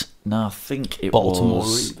Ravens. No, I think it Baltimore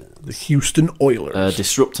was... Ravens. The Houston Oilers.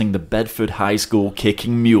 Disrupting the Bedford High School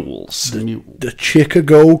kicking mules. The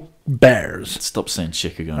Chicago Bears. Stop saying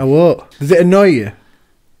Chicago. Oh, what? Does it annoy you?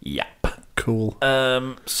 Yep. Cool.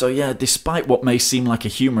 So yeah, despite what may seem like a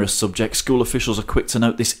humorous subject, school officials are quick to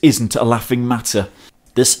note this isn't a laughing matter.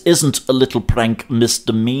 This isn't a little prank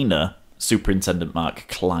misdemeanor, Superintendent Mark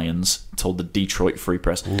Clynes told the Detroit Free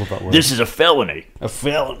Press. This is a felony. A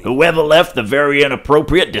felony. Whoever left the very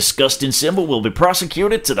inappropriate, disgusting symbol will be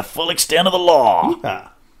prosecuted to the full extent of the law. Yeah.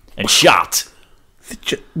 And shot.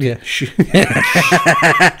 Terence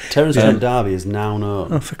Trent D'Arby is now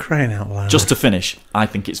known. Oh, for crying out loud. Just to finish, I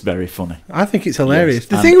think it's very funny. I think it's hilarious. Yes,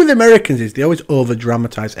 The thing with Americans is they always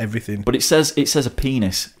over-dramatise everything. But it says a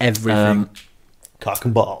penis. Everything. Cock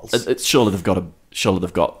and balls. Surely they've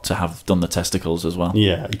got to have done the testicles as well.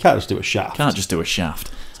 Yeah, you can't just do a shaft. Can't just do a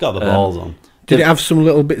shaft. It's got the balls on. Did it have some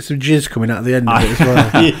little bits of jizz coming out of the end of it as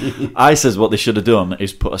well? I says what they should have done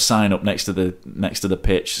is put a sign up next to the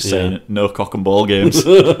pitch saying no cock and ball games.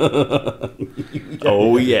 Oh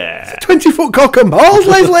yeah. 20-foot cock and balls,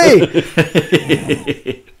 Leslie!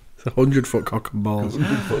 It's 100-foot cock and balls.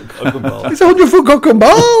 It's 100-foot cock and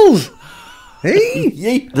balls!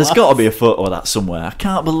 Hey? There's got to be a photo of that somewhere. I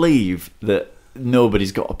can't believe that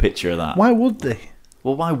nobody's got a picture of that. Why would they?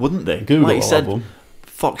 Well, why wouldn't they? Google like you will said, have one.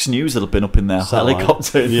 Fox News will have been up in their Satellite.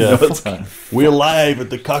 helicopter in Yeah. no time. We're live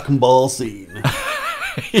at the cock and ball scene.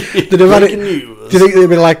 Did they have Breaking it? news. Do you think they'd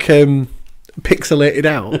be like pixelated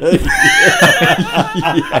out?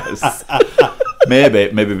 Yes.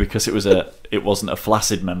 Maybe because it wasn't a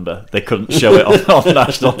flaccid member, they couldn't show it on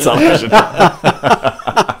national television.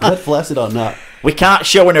 Get flaccid or not? We can't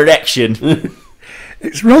show an erection.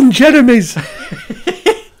 It's Ron Jeremy's.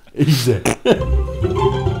 Easy.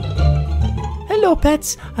 Hello,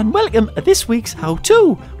 pets, and welcome to this week's How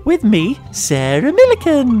To with me, Sarah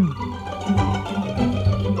Milliken.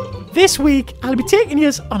 This week, I'll be taking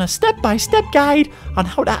you on a step-by-step guide on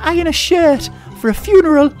how to iron a shirt for a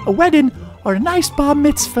funeral, a wedding, or a nice bar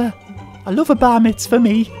mitzvah. I love a bar mitzvah,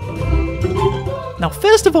 me. Now,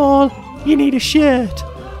 first of all, you need a shirt,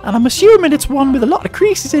 and I'm assuming it's one with a lot of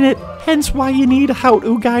creases in it, hence why you need a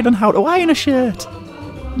how-to guide on how to iron a shirt.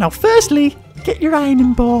 Now, firstly, get your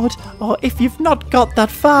ironing board, or if you've not got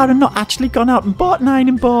that far and not actually gone out and bought an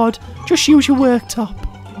ironing board, just use your worktop.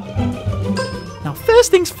 Now,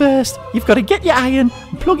 first things first, you've got to get your iron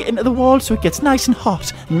and plug it into the wall so it gets nice and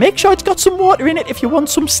hot, and make sure it's got some water in it if you want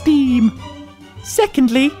some steam.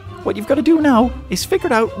 Secondly, what you've got to do now is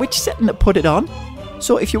figure out which setting to put it on.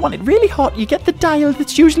 So if you want it really hot, you get the dial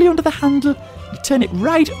that's usually under the handle, you turn it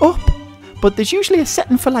right up, but there's usually a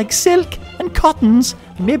setting for like silk and cottons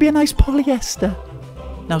and maybe a nice polyester.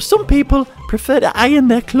 Now, some people prefer to iron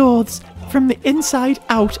their clothes from the inside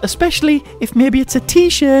out, especially if maybe it's a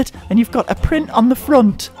t-shirt and you've got a print on the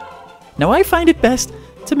front. Now, I find it best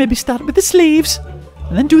to maybe start with the sleeves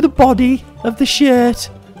and then do the body of the shirt.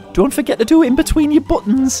 Don't forget to do it in between your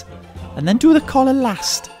buttons and then do the collar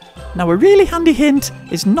last. Now, a really handy hint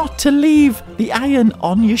is not to leave the iron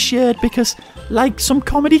on your shirt because, like some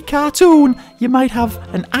comedy cartoon, you might have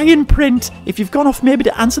an iron print if you've gone off maybe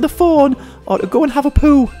to answer the phone or to go and have a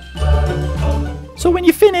poo. So when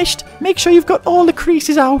you're finished, make sure you've got all the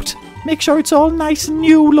creases out. Make sure it's all nice and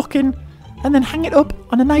new looking. And then hang it up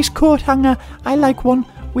on a nice coat hanger. I like one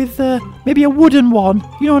with maybe a wooden one.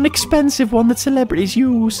 You know, an expensive one that celebrities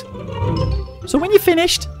use. So when you're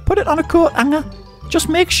finished, put it on a coat hanger. Just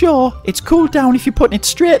make sure it's cooled down if you're putting it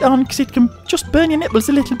straight on, because it can just burn your nipples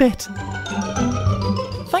a little bit.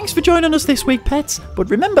 Thanks for joining us this week, pets, but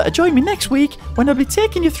remember to join me next week when I'll be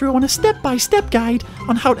taking you through on a step-by-step guide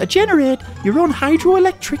on how to generate your own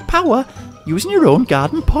hydroelectric power using your own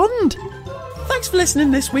garden pond. Thanks for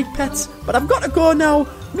listening this week, pets, but I've got to go now.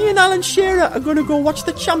 Me and Alan Shearer are going to go watch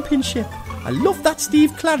the championship. I love that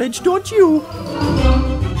Steve Claridge, don't you?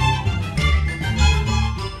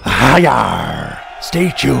 Hayar!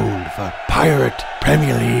 Stay tuned for Pirate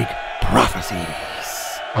Premier League prophecies.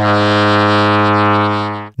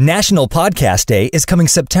 National Podcast Day is coming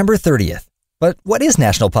September 30th. But what is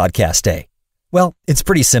National Podcast Day? Well, it's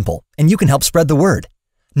pretty simple, and you can help spread the word.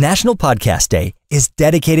 National Podcast Day is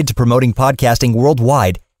dedicated to promoting podcasting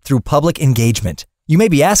worldwide through public engagement. You may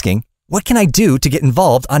be asking, what can I do to get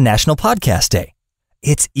involved on National Podcast Day?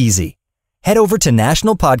 It's easy. Head over to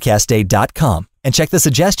nationalpodcastday.com and check the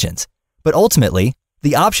suggestions. But ultimately,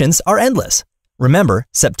 the options are endless. Remember,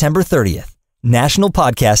 September 30th,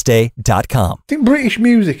 nationalpodcastday.com. I think British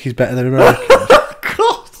music is better than American.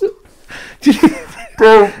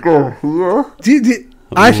 Don't go here.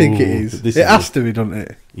 I think it is. It has to be, doesn't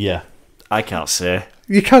it? Yeah. I can't say.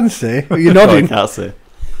 You can say. You're No, I nodding. can't say.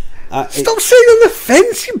 Stop sitting on the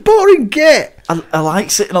fence, you boring git. I like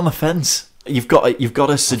sitting on the fence. You've got to I think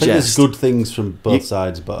there's suggest. good things from both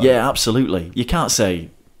sides, but Yeah, absolutely. You can't say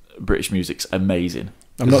British music's amazing.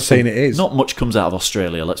 I'm not saying it is. Not much comes out of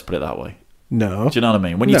Australia. Let's put it that way. No. Do you know what I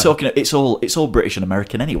mean? When No. you're talking, it's all British and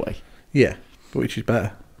American anyway. Yeah, but which is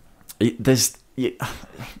better?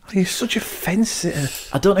 You're such a fence sitter.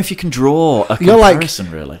 I don't know if you can draw a You're like- comparison,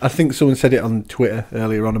 really. I think someone said it on Twitter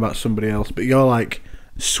earlier on about somebody else, but you're like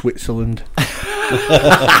Switzerland.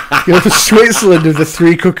 You're the Switzerland of the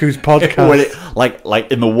Three Cuckoos podcast. When it,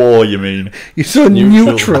 like in the war, you mean? You're so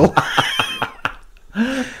neutral.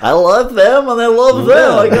 I love them and I love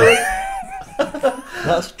them.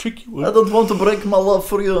 that's a tricky I one. don't want to break my love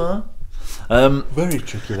for you, huh? Very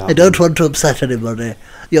tricky. That I don't want to upset anybody.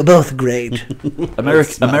 You're both great.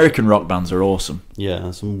 American rock bands are awesome.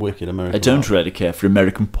 Yeah, some wicked American. I don't rock. really care for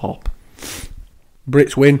American pop.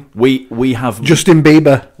 Brits win. We have Justin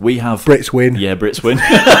Bieber. we have Brits win. Yeah, Brits win.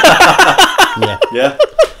 Yeah. Yeah.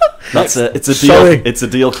 It's a deal. Sorry. It's a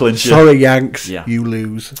deal clincher. Sorry, Yanks. Yeah. You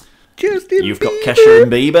lose. Justin You've got Bieber. Kesha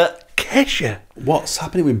and Bieber. Kesha. What's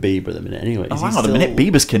happening with Bieber at the minute anyway? Oh, Is he hang on a still- minute.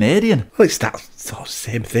 Bieber's Canadian. Well, it's that sort of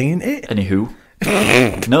same thing, isn't it? Anywho.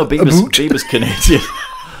 No, Bieber's Canadian.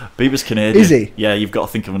 Bieber's Canadian. Is he? Yeah, you've got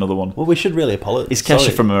to think of another one. Well, we should really apologise. Is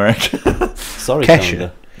Kesha from America? Sorry,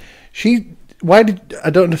 Kesha. Canada. Why did I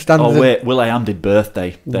don't understand? Oh wait, Will.i.am did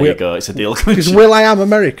birthday. There you go. It's a deal Is clincher. Will I Am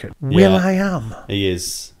American? Yeah. Will I Am. He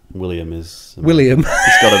is. William is. William.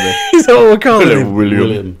 It's got to be. Is that what we're calling him?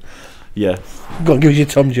 William. Yeah. Go on, give us your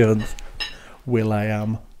Tom Jones. Will I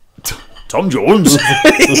Am. Tom Jones.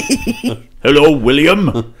 Hello,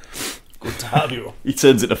 William. Good to have you. He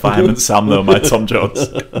turns into Fireman Sam though, my Tom Jones.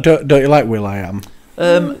 Don't you like Will I Am?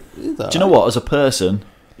 Do you know what? As a person,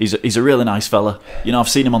 he's a really nice fella. You know, I've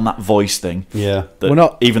seen him on that voice thing. Yeah. That We're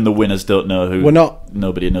not- even the winners don't know who. We're not-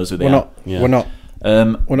 Nobody knows who they We're are. not. Yeah. We're not.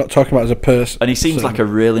 We're not talking about as a person. And he seems like a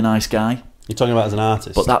really nice guy. You're talking about as an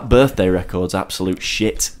artist. But that birthday record's absolute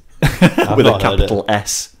shit. I've With a not heard capital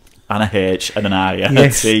S and a H and an I and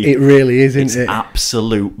Yes, a T. it really is, It's isn't it?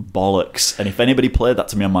 absolute bollocks. And if anybody played that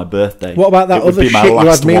to me on my birthday, What about that it would other be my shit you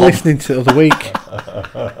last had me one. listening to the other week?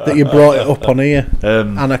 That you brought it up on here.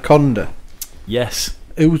 Anaconda. Yes,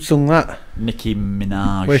 Who sung that? Nicki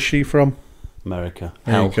Minaj. Where's she from? America.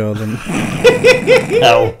 There you go then.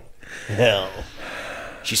 Hell.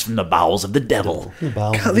 She's from the bowels of the devil.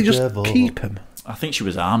 Can't they just keep him? I think she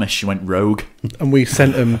was Amish. She went rogue. And we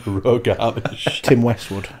sent him Rogue Amish. Tim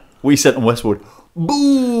Westwood. We sent them Westwood.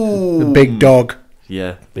 Boo! The big dog.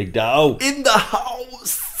 Yeah. Big dog. In the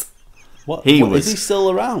house. What? He what, was- Is he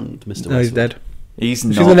still around, Mr. No, he's Westwood? dead. He's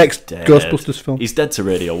This not is the next dead. Ghostbusters film. He's dead to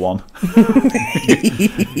Radio 1.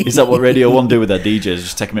 Is that what Radio 1 do with their DJs?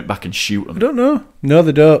 Just take them back and shoot I them? don't know. No,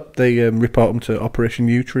 they don't. They report them to Operation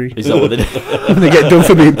U Tree. Is that what they do? And they get done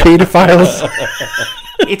for being paedophiles.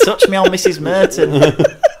 He touched me on Mrs. Merton.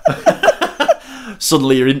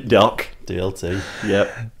 Suddenly you're in dock. DLT.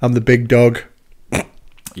 Yep. I'm the big dog.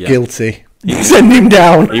 Yeah. Guilty. Send him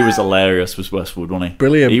down. He was hilarious, was Westwood, wasn't he?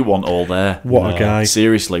 Brilliant. He wasn't all there. What a guy.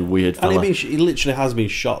 Seriously, weird And fella. he literally has been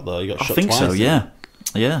shot, though. He got I shot think twice. so, didn't he? yeah.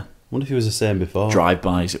 Yeah. wonder if he was the same before.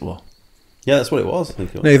 Drive-bys it was. Yeah, that's what it was. I think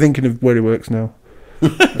it was. No, you're thinking of where he works now.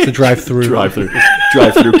 It's a drive-through.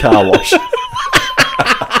 Drive-through car wash.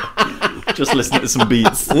 Just listening to some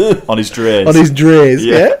beats on his drays. On his drays,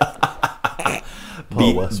 yeah.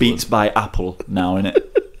 Beats by Apple now, innit?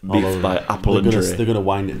 Beats by Apple and Dre. They're going to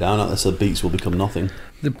wind it down, aren't they? So Beats will become nothing.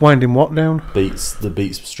 They're winding what down? The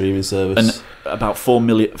Beats streaming service. And about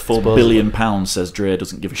 £4 billion pounds says Dre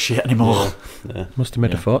doesn't give a shit anymore. Yeah. Must have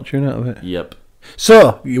made a fortune out of it. Yep.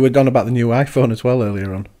 So, you were on about the new iPhone as well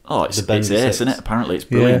earlier on. Oh, it's The ace, Bendy 6. isn't it? Apparently it's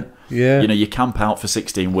brilliant. Yeah. You know, you camp out for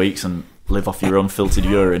 16 weeks and live off your own filtered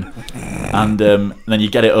urine. And then you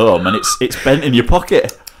get it home and it's bent in your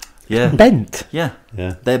pocket. Yeah. Bent? Yeah.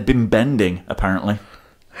 Yeah. They've been bending, apparently.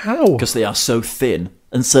 How? Because they are so thin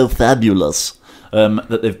and so fabulous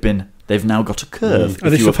that they've now got a curve. Are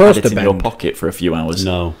they if you have supposed had it to in your bend? pocket for a few hours.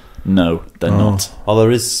 No. No, they're not. Oh,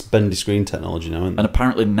 there is bendy screen technology now, isn't there? And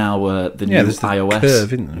apparently now the new there's the iOS.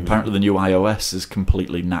 curve, isn't there? Apparently the new iOS has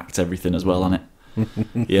completely knacked everything as well on it. Yeah, I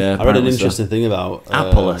read an apparently so. interesting thing about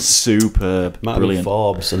Apple are superb, might have been brilliant.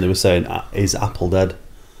 Forbes, and they were saying, is Apple dead?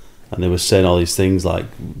 And they were saying all these things like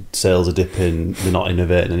sales are dipping, they're not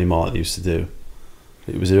innovating anymore like they used to do.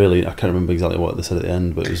 It was really, I can't remember exactly what they said at the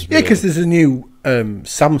end, but it was really, because there's a new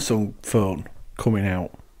Samsung phone coming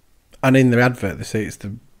out, and in their advert they say it's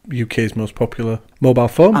the UK's most popular mobile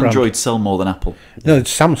phone brand. Android sell more than Apple. No,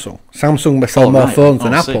 it's Samsung. Samsung sell more right. phones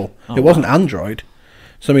than I see. Apple. Oh, It wasn't wow. Android.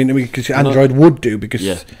 So I mean, because Android would do because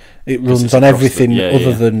Yeah. it Because runs it's on across the- everything yeah, other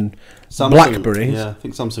yeah. than Samsung, Blackberries. Yeah, I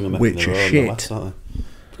think Samsung are making which their are own shit. OS, aren't they? I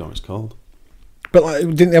forgot what it's called. But like,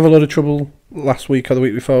 didn't they have a lot of trouble last week or the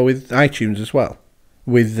week before with iTunes as well?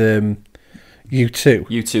 With U2.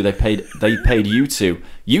 U2, they paid U2.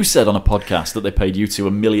 You said on a podcast that they paid U2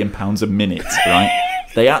 $1 million a minute, right?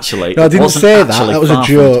 They actually. No, I it didn't wasn't say that. actually That was a far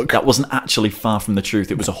joke. That wasn't actually far from the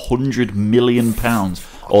truth. It was £100 million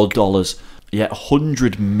or dollars. Yeah,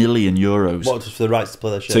 100 million euros. What, just for the rights to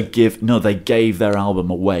play their shit? To give. No, they gave their album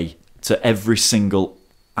away to every single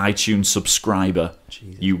iTunes subscriber.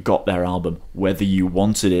 Jesus. You got their album, whether you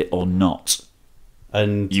wanted it or not.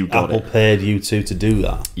 And You got Apple it. paid U2 to do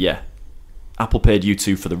that. Yeah. Apple paid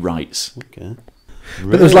U2 for the rights. Okay.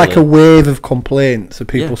 But there was like a wave of complaints of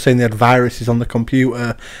people Yeah. saying they had viruses on the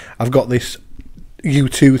computer. I've got this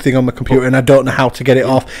U2 thing on my computer and I don't know how to get it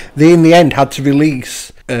off. They in the end had to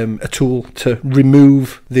release a tool to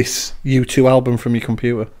remove this U2 album from your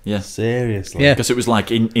computer. Yeah. Seriously. Yeah. Because it was like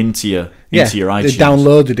into your Yeah, iTunes. they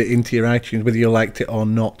downloaded it into your iTunes whether you liked it or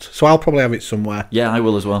not. So I'll probably have it somewhere. Yeah, I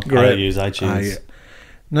will as well. I Great. don't use iTunes.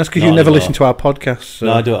 And that's because Not you never anymore. listen to our podcast. So.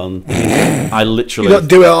 No, I do it on I You literally don't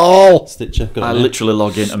do it all. Stitcher. Got it I there. literally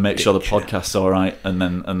log in and make sure the podcast's all right, and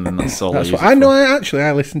then that's all. That's I what use I it know. for.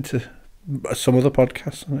 I listen to some other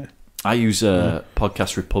podcasts on it. I use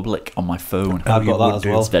Podcast Republic on my phone. I've got that as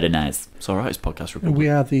well. It's very nice. It's all right. It's Podcast Republic. We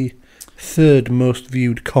are the third most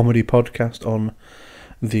viewed comedy podcast on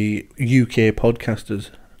the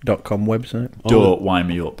UKpodcasters.com website. Don't wind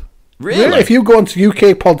me up. Really? Yeah, if you go onto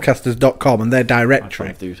UKpodcasters.com and their directory,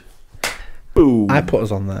 High five, dude. Boom. I put us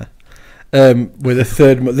on there. With a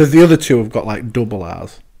third, the other two have got like double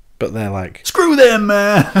R's, but they're like Screw them,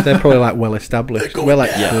 man. they're probably like well established. We're like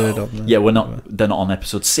third on there. Yeah, we're not. They're not on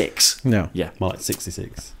episode 6. No. Yeah. More like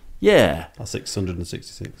 66. Yeah. That's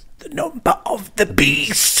 666. The number of the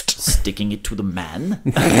beast. Sticking it to the man.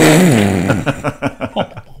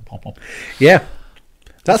 Yeah,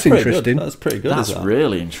 that's Pretty interesting. Good. That's pretty good. That's is that?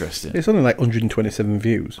 really interesting. It's only like 127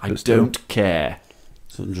 views. I but still. don't care.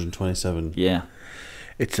 It's 127. Yeah.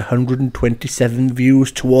 It's 127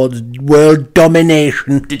 views towards world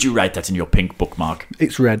domination. Did you write that in your pink bookmark?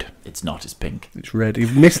 It's red. It's not. It's pink. It's red.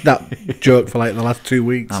 You've missed that joke for like the last 2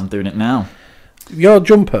 weeks. I'm doing it now. Your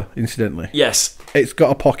jumper, incidentally, Yes. it's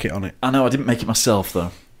got a pocket on it. I know. I didn't make it myself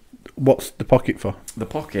though. What's the pocket for? The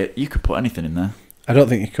pocket. You could put anything in there. I don't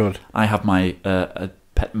think you could. I have my a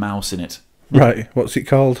pet mouse in it. Right, what's it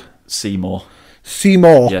called? Seymour.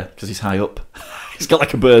 Seymour. Yeah, because he's high up. He's got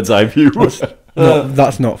like a bird's eye view.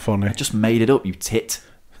 That's not funny. I just made it up, you tit.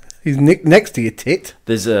 He's next to your tit.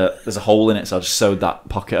 There's a hole in it, so I just sewed that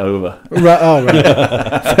pocket over. Right, oh,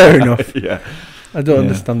 right. Fair enough. Yeah. I don't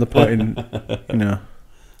understand the point in,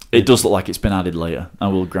 It does look like it's been added later. I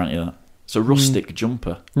will grant you that. It's a rustic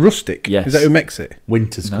jumper. Rustic? Yes. Is that who makes it?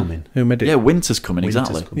 Winter's coming. Who made it? Yeah, winter's coming, Winter's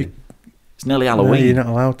exactly. coming. It's nearly No, Halloween. you're not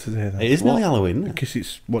allowed to say that. It is nearly Halloween, isn't it? Because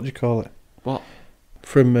it's, what do you call it? What?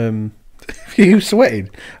 From, are you sweating?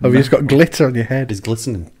 Or have you just got glitter on your head? It's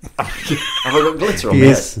glistening. Have I got glitter on He my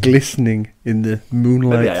is head? glistening in the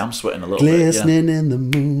moonlight. Maybe I am sweating a little bit. Glistening in the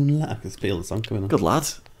moonlight. I can feel the sun coming on. Yeah. Good lad.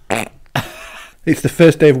 It's the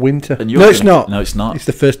first day of winter. And you're No, it's gonna- not. No, it's not. It's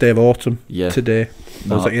the first day of autumn. Yeah. Today.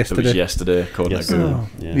 No, was that yesterday? It was yesterday, according Yes. to Google. Oh.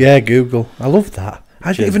 Yeah. Yeah, Google. I love that. I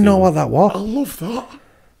didn't Cheers, even know Google. what that was. love that.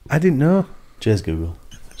 I didn't know. Cheers, Google.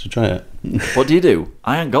 So try it. What do you do?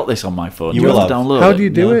 I ain't got this on my phone. You You, will have to have. download How it. do you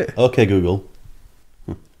do No. it? Okay, Google.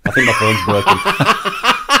 I think my phone's broken.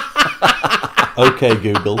 Okay,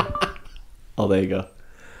 Google. Oh, there you go.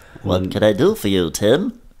 What can I do for you,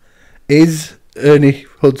 Tim? Is Ernie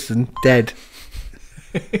Hudson dead?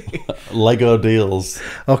 Lego deals.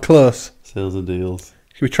 Or close? Sales and deals.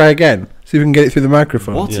 Should we try again? See if we can get it through the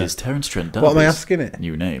microphone. What is Yeah. Terence Trent What am I D'Arby's asking it?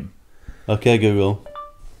 new name? Okay, Google.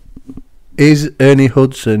 Is Ernie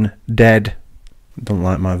Hudson dead? Don't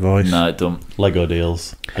like my voice. No, it don't. Lego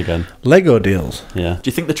deals again. Lego deals. Yeah. Do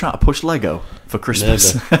you think they're trying to push Lego for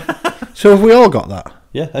Christmas? So have we all got that?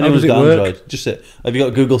 Yeah. How Anyone's does it got work? Android. Just it. Have you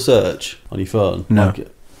got Google search on your phone? No.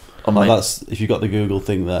 That's if you got the Google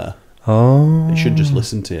thing there. Oh. It should just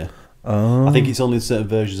listen to you. Oh. I think it's only certain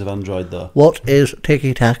versions of Android though. What is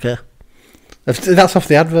Tiki Taka? That's off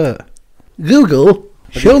the advert. Google,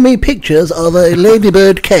 show me pictures of a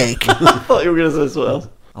ladybird cake. I thought you were going to say something else.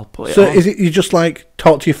 I'll put it So on. is it you just like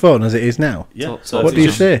talk to your phone as it is now? Yeah. What do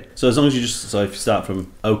you say? So as long as if you start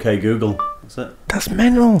from OK Google, that's it. That's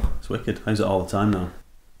mental. It's wicked. I use it all the time now.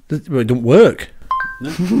 Well, it don't work.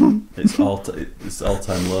 No, it's all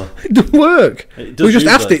time low. It doesn't work. It does We just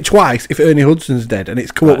asked usually. it twice if Ernie Hudson's dead, and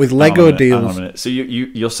it's come up with Lego Hang on a deals. minute. So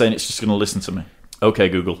you're saying it's just going to listen to me? Okay,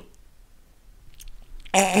 Google.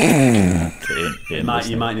 You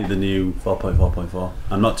might need the new 4.4.4.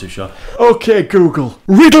 I'm not too sure. Okay, Google.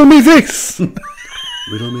 Riddle me this.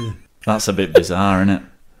 Riddle me. That's a bit bizarre, isn't it?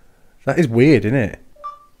 That is weird, isn't it?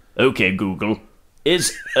 Okay, Google.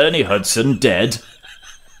 Is Ernie Hudson dead?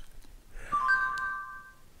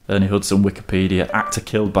 Ernie Hudson, Wikipedia. Actor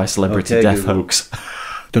killed by celebrity Okay, death Google. hoax.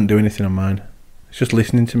 Don't do anything on mine. It's just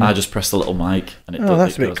listening to me. I just pressed the little mic and it. Oh,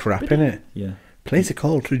 that's a bit crap, isn't it? Yeah. Place a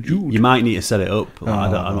call to Jude. You might need to set it up. Like,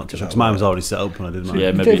 I'm not too sure. 'Cause mine was right. already set up when I did mine. Yeah,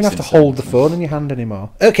 You maybe don't even it's have to insane. hold the phone in your hand anymore.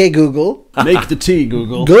 Okay, Google. Make the tea,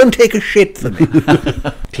 Google. Go and take a shit for me.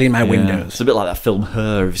 Clean my Yeah. windows. It's a bit like that film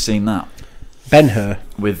Her. Have you seen that? Ben-Hur.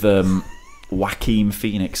 With Joaquin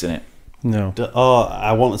Phoenix in it Oh,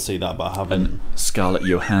 I want to see that, but I haven't. and Scarlett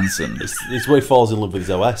Johansson. It's where he falls in love with his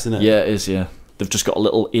OS, isn't it? Yeah, it is, yeah. They've just got a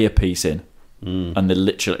little earpiece in and they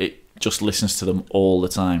literally, it just listens to them all the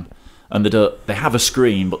time. And they have a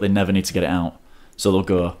screen, but they never need to get it out. So they'll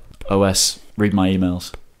go, OS, read my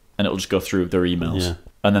emails. And it'll just go through their emails. Yeah.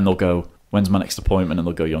 And then they'll go, when's my next appointment? And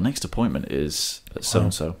they'll go, your next appointment is at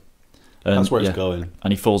so-and-so. And, That's where it's going.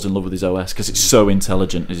 And he falls in love with his OS because it's so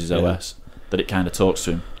intelligent, is his OS, that it kind of talks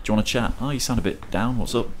to him. Do you want to chat? Oh, you sound a bit down.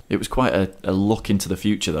 What's up? It was quite a look into the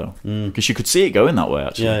future, though. Because you could see it going that way,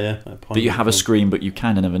 actually. Yeah. That you have a screen, but you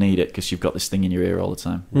kind of never need it because you've got this thing in your ear all the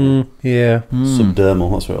time. Yeah.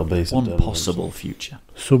 Subdermal, that's what it'll be. One Subdermal. possible future.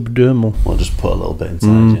 Subdermal. We'll just put a little bit inside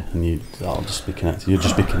you, and that'll just be connected. You'll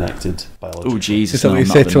just be connected biologically. Oh, Jesus. Is that no, what you I'm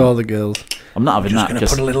say not to having all that. the girls? I'm not having Just that. going to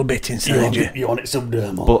 'cause- put a little bit inside you. You want it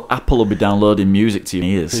subdermal. But Apple will be downloading music to your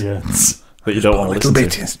ears. Yeah. That you don't want to little listen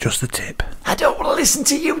bit to. in, just the tip. I don't want to listen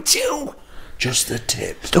to you too. just the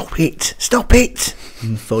tip. Stop it. Stop it.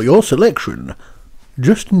 For your selection,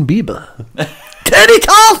 Justin Bieber. Turn it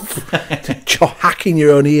off! Hacking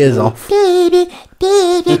your own ears off.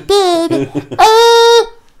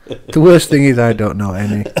 The worst thing is I don't know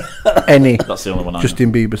any That's the only one I know.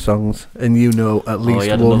 Justin Bieber songs, and you know at Oh, least he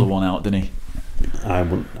had one. another one out, didn't he? I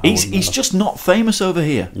wouldn't. He's just not famous over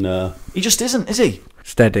here. No. He just isn't, is he?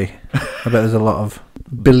 Steady. I bet there's a lot of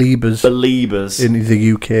believers Believers. in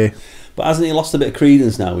the UK. But hasn't he lost a bit of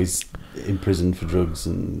credence now? He's in prison for drugs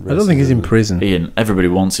and. I don't think he's in racism. prison. Ian, everybody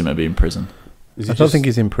wants him to be in prison. Is he I don't just think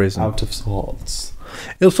he's in prison. out of sorts.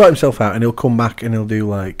 He'll sort himself out and he'll come back and he'll do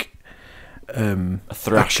like A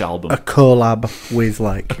thrash album. a collab with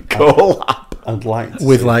like Collab. I'd like to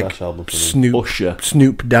with see a like Thrash album from him. Usher.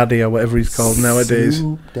 Snoop Daddy or whatever he's called nowadays.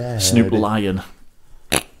 Snoop Lion.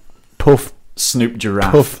 Puff Snoop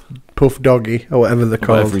Giraffe. Puff Doggy or whatever they're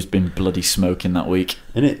Whatever called. he's been bloody smoking that week.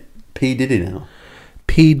 Isn't it P Diddy now?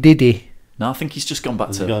 P Diddy. No, I think he's just gone back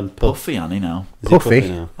Has to he gone Puff? Puffy, hasn't he, now? Is he Puffy?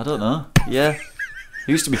 now? I don't know. Yeah.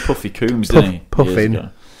 He used to be Puffy Coombs, didn't he? years Puffin. ago?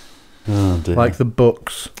 Oh dear. Like the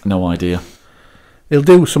Bucks. No idea. He'll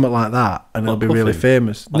do something like that and he'll Like be really Puffin?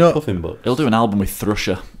 famous. like No, Puffin Book. He'll do an album with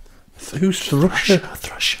Thrusher. who's Thrusher?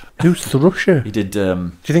 Thrusher. Who's Thrusher? He did. Do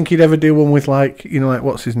you think he'd ever do one with like, you know, like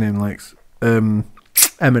what's his name, like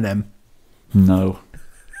Eminem? No.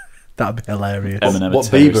 That'd be hilarious. Eminem. What a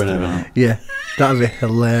terrorist, Bieber and isn't Eminem? Yeah, that'd be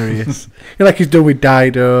hilarious. You know, like he's done with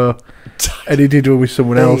Dido, and he did one with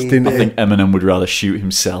someone else, didn't I he? think Eminem would rather shoot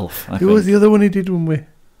himself. Who was the other one he did one with?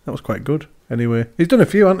 That was quite good. Anyway, he's done a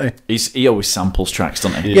few, hasn't he? He always samples tracks,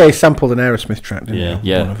 doesn't he? Yeah, he sampled an Aerosmith track, didn't Yeah. he?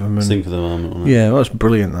 Yeah. One of them, and Sing for the moment. wasn't it? yeah, that was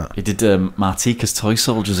brilliant. That. He did Martika's Toy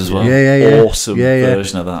Soldiers as well. Yeah. Awesome Yeah, yeah.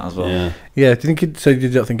 version of that as well. Yeah. Yeah, do you think he'd, so? You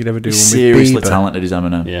don't think he'd ever do He's one seriously with Bieber? talented, is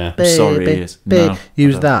Eminem. Yeah. I'm sorry, he is. No,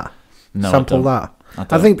 Use I don't. that. No, I Sample don't. that. I I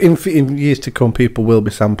don't. think in years to come, people will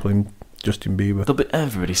be sampling Justin Bieber.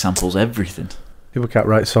 Everybody samples everything. People can't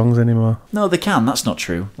write songs anymore. No, they can. That's not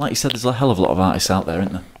true. Like you said, there's a hell of a lot of artists out there,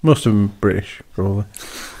 isn't there? Most of them British, probably.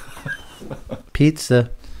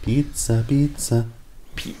 Pizza. Pizza, pizza.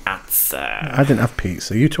 Piazza. I didn't have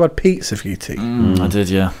pizza. You two had pizza for your tea. I did,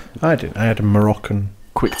 yeah. I didn't. I had a Moroccan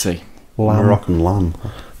Quick tea. Moroccan lamb.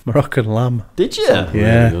 Moroccan lamb. Did you? Yeah.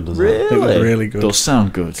 Really good, doesn't Really? it? It was really good. Does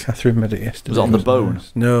sound good. Catherine made it yesterday. Was it on the bone?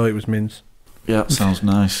 Nice. No, it was mince. Yeah, sounds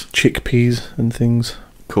nice. Chickpeas and things.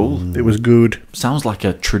 Cool. It was good. Sounds like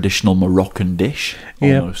a traditional Moroccan dish,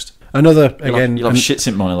 Yeah. almost. Another, You'll again, have shits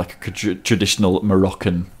in morning like a traditional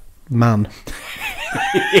Moroccan. man.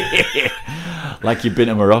 Like you've been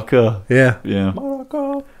to Morocco. Yeah. Yeah.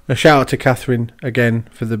 Morocco. A shout out to Catherine again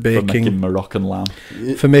for the For making baking, Moroccan lamb.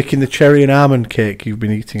 for making the cherry and almond cake you've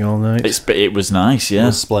been eating all night. It was nice, It yeah.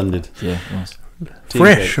 was splendid. Yeah, it was.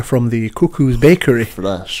 Fresh from the Cuckoos Bakery.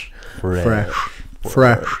 Fresh.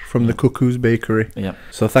 Fresh from the Cuckoos Bakery. Yeah.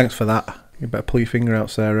 So thanks for that. You better pull your finger out,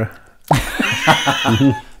 Sarah.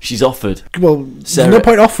 She's offered. Well, there's Sarah- no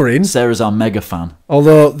point offering. Sarah's our mega fan.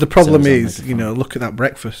 Although the problem Sarah's is, our mega fan. look at that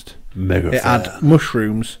breakfast. Mega It fan. had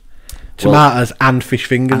mushrooms, tomatoes, and fish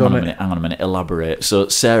fingers Hang on on a it. minute, hang on a minute, elaborate. So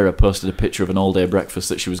Sarah posted a picture of an all-day breakfast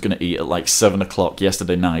that she was going to eat at like 7 o'clock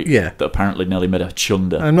yesterday night. Yeah. That apparently nearly made her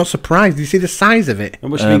chunder. I'm not surprised. You see the size of it?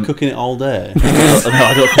 And what, she's been cooking it all day? No,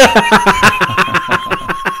 I don't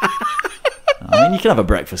I mean, you can have a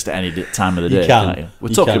breakfast at any time of the You day, can. can't you? We're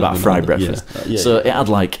You talking can about have fried another- breakfast. yeah. So it had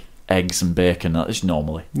like eggs and bacon, that's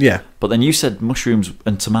normally. Yeah. But then you said mushrooms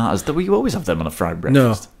and tomatoes. You always have them on a fried No.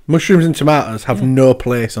 breakfast. Mushrooms and tomatoes have no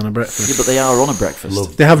place on a breakfast. Yeah, but they are on a breakfast.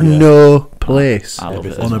 Love- They have Yeah. no place I love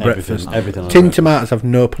it. on a breakfast. Everything on a Tin breakfast. tomatoes have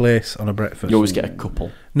no place on a breakfast. You always get a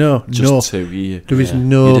couple. No, Just no. two. There is You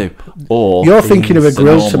no. do. Or You're thinking of a the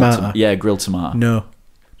grilled normal tomato. Yeah, grilled tomato. No.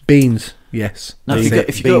 Beans, yes. No, if you That's go, it.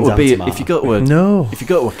 if you go to a Beans and beer, tomato. if you go to a No. if you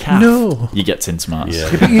go to a calf, No. you get tin tomatoes. Yeah.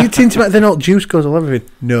 Yeah, but you eat tin tomato, then all juice goes all over everything.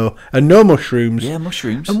 No. And no mushrooms. Yeah,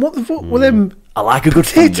 mushrooms. And what the fuck were them I like a good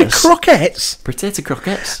potato fungus. croquettes? Potato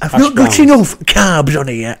croquettes. I've Hash not got browns. enough carbs on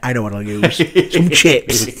here. I know what I'll use. Some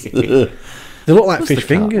chips. They look like Was the fish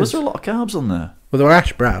car- fingers. Was there a lot of carbs on there? Well, they were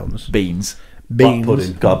hash browns. Beans. Black Beans.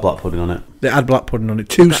 pudding. Got black pudding on it. They had black pudding on it.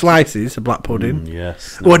 2 slices of black pudding.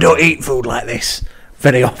 Yes. Well, I don't eat food like this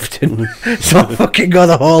very often. So I fucking got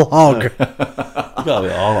the whole hog. You got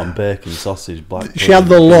it all on bacon, sausage, black pudding. She had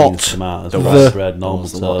the beans, lot. Tomatoes, The- rice bread, normal It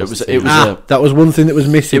was a lot. toast. It was That was one thing that was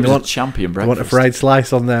it missing. was They a champion want a breakfast. fried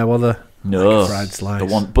slice on there, was there? No, Like a fried slice. The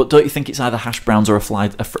one, but don't you think it's either hash browns or a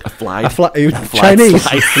fried Chinese.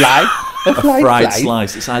 fried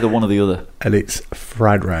slice? It's either one or the other. And it's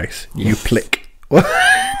fried rice. You Yes. plick.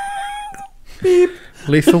 Beep.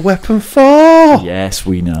 Lethal Weapon 4. Yes,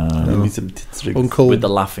 we know. Uncle. With the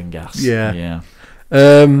laughing gas. Yeah. Yeah.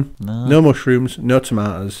 No mushrooms, no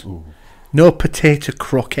tomatoes, no potato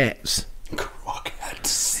croquettes.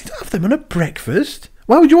 Croquettes. You don't have them on a breakfast.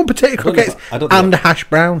 Why would you want potato don't know if croquettes I don't think and a hash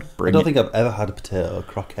brown? I don't think I've ever had a potato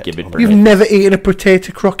croquette. Give it on break. You've never eaten a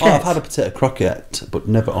potato croquette. Oh, I've had a potato croquette, but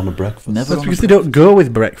never on a breakfast. Never. That's because they don't go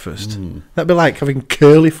with breakfast. That'd be like having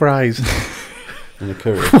curly fries. In a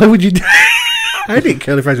curry. Why would you do I'd eat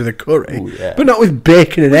curly fries with a curry, Ooh, yeah. but not with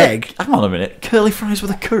bacon and egg. Hang on a minute. Curly fries with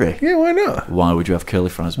a curry? Yeah, why not? Why would you have curly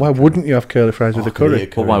fries with Why a curry? wouldn't you have curly fries with a I could curry?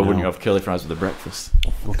 eat Well, why now. wouldn't you have curly fries with a breakfast?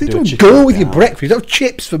 We could They do a don't chicken go with your now. breakfast. You don't have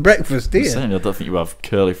chips for breakfast, do I'm you? saying, I don't think you have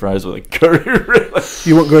curly fries with a curry, really.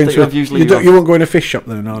 You won't go I think into usually you, don't, have- you won't go in a fish shop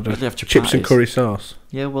then and order Usually have chips and chapatis. curry sauce.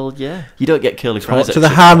 Yeah, well, yeah. You don't get curly fries. Talk at to the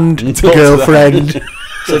Chick- hand, Talk to the girlfriend.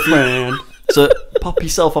 So, if you, so pop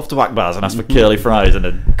yourself off to Akbar's and ask for curly fries and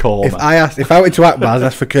a korma. If I went to Akbar's,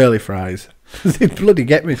 ask for curly fries. They'd bloody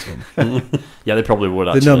get me some. Yeah, they probably would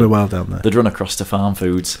They actually. know me well down there. They'd run across to Farm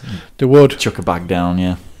Foods, They would. chuck a bag down,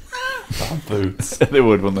 yeah. Farm Foods. They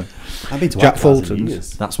would, wouldn't they? I've been to Jack Akbar's in Fulton's. years.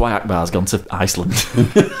 That's why Akbar's gone to Iceland.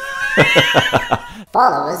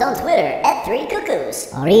 Follow us on Twitter at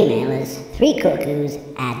 3Cuckoos or email us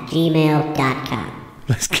 3cuckoos@gmail.com.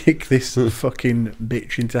 Let's kick this fucking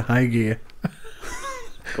bitch into high gear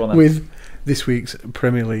Go on then. with this week's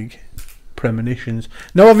Premier League premonitions.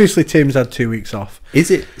 Now, obviously, Tim's had 2 weeks off. Is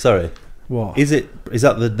it? Sorry. What? Is that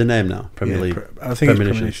the name now? Premier Yeah, League. I think it's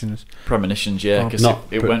premonitions. Premonitions, yeah, because Not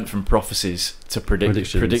it went from prophecies to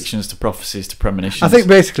Predictions. predictions to prophecies to premonitions. I think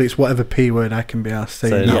basically it's whatever P word I can be asked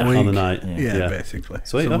Say saying that that week. on the night. Yeah, basically.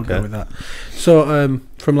 Sweet, so we'll okay. go with that. So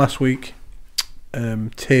from last week,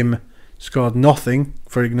 Tim scored nothing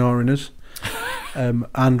for ignoring us,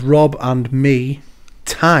 and Rob and me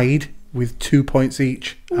tied with 2 points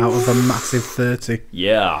each out of a massive 30.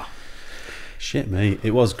 Yeah. Shit, mate.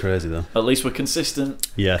 It was crazy though. At least we're consistent.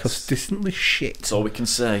 Yes. Consistently shit. That's all we can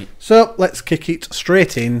say. So let's kick it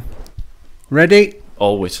straight in. Ready?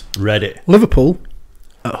 Always. Ready. Liverpool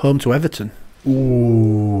at home to Everton.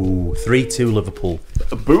 Ooh. 3-2 Liverpool.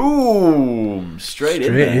 Boom! Straight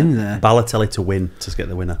in there. Balotelli to win to get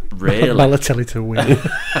the winner. Really? Balotelli to win.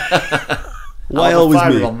 Why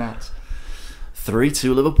always me? on that.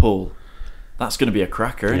 3-2 Liverpool. That's going to be a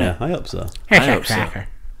cracker, isn't it? I hope so. I hope so.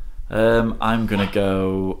 I'm going to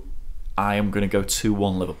go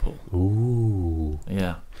 2-1 Liverpool. Ooh.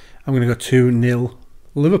 Yeah. I'm going to go 2-0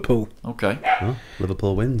 Liverpool. Okay. Oh,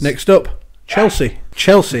 Liverpool wins. Next up, Chelsea.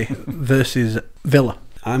 Chelsea versus Villa.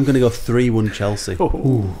 I'm going to go 3-1 Chelsea.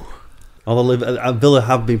 Ooh. Although Villa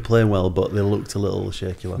have been playing well, but they looked a little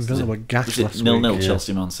shaky last Villa night. were gassed Was last it 0-0 week.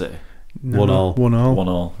 Chelsea Man City? 1-1. 1-1.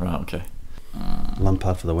 1-1. Right, okay.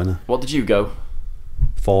 Lampard for the winner. What did you go?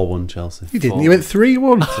 4-1 Chelsea. You didn't. You went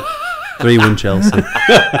 3-1. 3-1 Chelsea.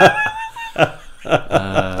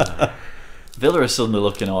 Villa are suddenly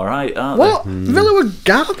looking alright, aren't they? What? Villa were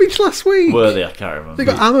garbage last week. Were they? I can't remember. They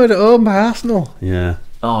got hammered at home by Arsenal. Yeah.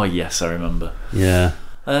 Oh, yes, I remember. Yeah.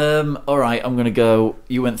 Alright, I'm going to go...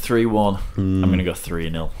 You went 3-1. I'm going to go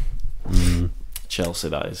 3-0. Chelsea,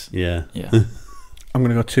 that is. Yeah. Yeah. I'm going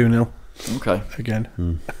to go 2-0 Okay.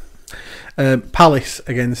 again. Palace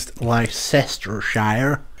against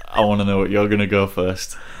Leicestershire. I want to know what you're going to go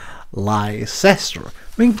first. Leicester.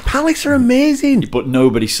 I mean, Palace are amazing. But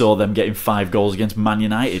nobody saw them getting 5 goals against Man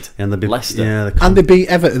United. And the Leicester. Yeah, And they beat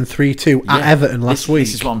Everton 3-2 at Everton last week.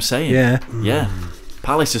 This is what I'm saying. Yeah. Yeah.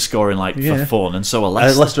 Palace are scoring for Yeah. fun, and so are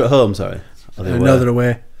Leicester. Leicester at home, sorry. Are they away? No, they're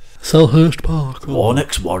away. Selhurst Park.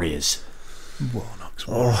 Warnock's Warriors. Warnock's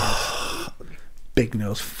Warriors. Big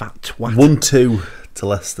nose, fat twat. 1-2 to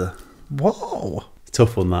Leicester. Whoa.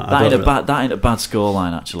 Tough one, that. That ain't a bad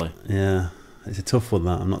scoreline, actually. Yeah. It's a tough one,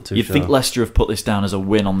 that. I'm not too You'd sure. think Leicester have put this down as a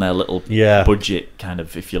win on their little budget, kind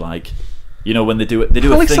of, if you like. You know, when they do it, they do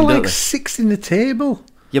Palace a thing, are don't like they? 6th in the table.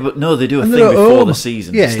 Yeah, but no, they do a And thing they're at before home. the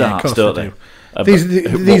season Yeah, of starts, course don't they they? do. About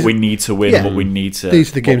These- what we need to win, yeah. what we need to...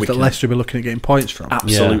 These are the what games we that can- Leicester will be looking at getting points from.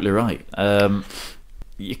 Absolutely right.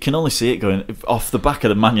 You can only see it going off the back of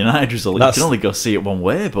the Man United result. You can only go see it one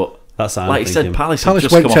way, but that's how I'm like you said, thinking. Palace Palace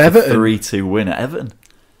have just went come to off Everton. a 3-2 win at Everton.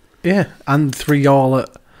 Yeah, and 3-all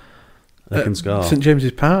They can score. St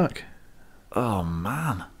James's Park. Oh,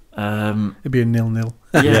 man. It'd be a 0-0.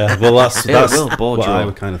 Yeah, well, that's ball what draw. I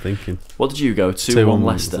was kind of thinking. What did you go? 2-1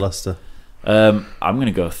 Leicester. Leicester. I'm going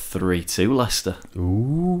to go 3-2 Leicester.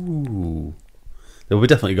 Ooh. There will be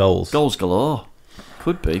definitely goals. Goals galore.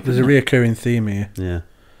 Could be. There's a reoccurring theme here. Yeah.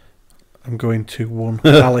 I'm going 2-1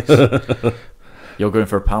 Palace. You're going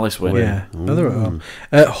for a Palace win? Yeah. No, they're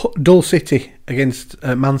at home. Dull City against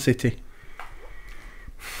Man City.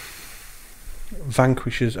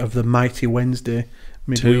 Vanquishers of the mighty Wednesday.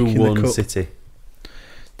 Midweek in the 2-1 cup. City.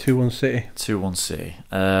 2-1 City. 2-1 City.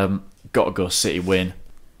 Got to go City win.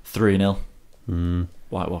 3-0.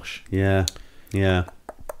 Whitewash. Yeah. Yeah.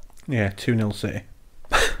 Yeah, 2-0 City.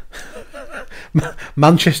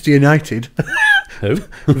 Manchester United Who?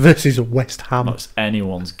 versus West Ham. That's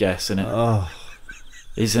anyone's guess, isn't it? Oh.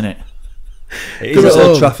 Isn't it? It They're is at at Old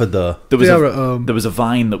home. Trafford, though. They are at home. There was a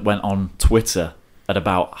Vine that went on Twitter at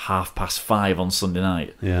about 5:30 on Sunday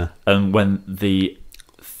night. Yeah. And when the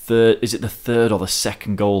third or the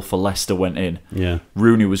second goal for Leicester went in, Yeah.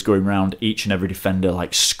 Rooney was going round each and every defender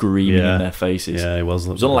like screaming Yeah. in their faces. Yeah, it was.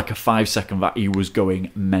 It was only like a 5-second that he was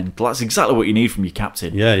going mental. That's exactly what you need from your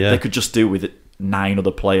captain. Yeah, yeah. They could just do with 9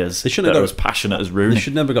 other players They shouldn't that have are got- as passionate as Rooney. They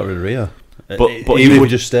should never got rid of Rio. But Even he if would-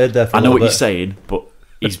 he just stayed there for I a know little what you're bit. saying, but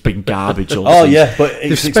he's been garbage all Oh, season. yeah, but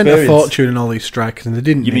They've it's spent a experience. fortune on all these strikers and they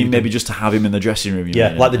didn't You need mean maybe them. just to have him in the dressing room? You Yeah,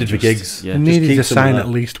 mean, like they and did with just- Giggs. Yeah. They just needed keep to someone sign there. at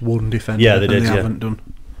least one defender. Yeah, they and did, they yeah. haven't done.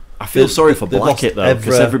 I feel sorry for they've Blackett lost though,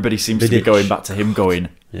 because Evra, everybody seems to be Vidic. going back to him, going,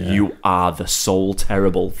 Yeah. "You are the sole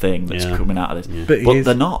terrible thing that's Yeah. coming out of this." But he But is-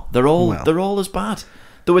 they're not. They're all as bad.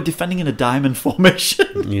 They were defending in a diamond formation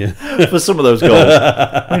Yeah. for some of those goals.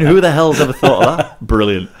 I mean, who the hell's ever thought of that?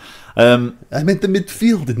 Brilliant. I meant the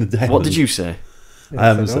midfield in the day. What did you say? I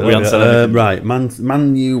haven't said We haven't said anything. anything. Right,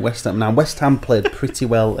 Man U, West Ham. Now, West Ham played pretty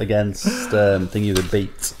well against thingy that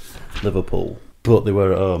beat Liverpool, but they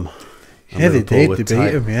were at home. And Yeah, they Liverpool did. were They beat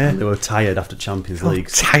tired. them, yeah. And they were tired after Champions League.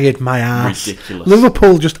 Tired my ass. Ridiculous.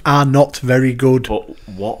 Liverpool just are not very good. But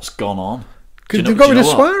what's gone on? Do Because you know- they've got do you rid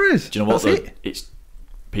of know what? Suarez. Do you know what? That's though? it. It's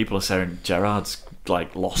people are saying Gerrard's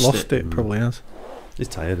like lost Lost it, probably has. He's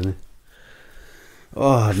tired, isn't he? Oh,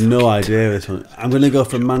 I have no idea this one. I'm going to go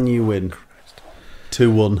for Man U win.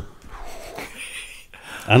 2-1.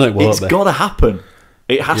 I know it won't It's be. got to happen.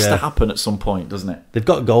 It has Yeah. to happen at some point, doesn't it? They've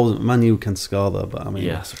got goals. Man U can score though, but I mean,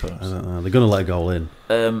 Yeah, I suppose. I don't know. They're going to let a goal in.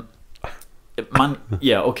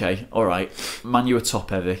 Yeah, okay, all right. Man U are top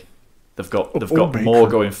heavy. They've got my more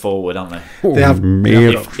God. going forward, haven't they? They have.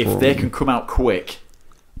 If they can come out quick,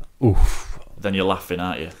 Oof. then you're laughing,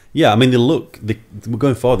 aren't you? Yeah, I mean, we're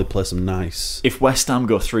going forward. They play some nice. If West Ham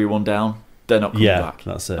go 3-1 down, they're not coming Yeah, back.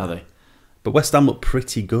 that's it. Are they? But West Ham look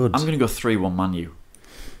pretty good. I'm going to go 3-1 Man U.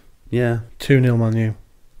 Yeah. 2-0 Man U.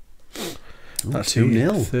 That's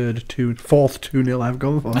 2-0. Fourth 2-0 I've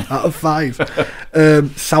gone for out of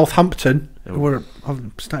 5. Southampton, who are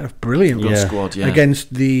starting off brilliant. Good squad, yeah.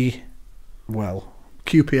 Against the,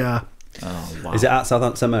 QPR. Oh, wow. Is it at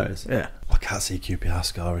Southampton St Mary's? Yeah. I can't see QPR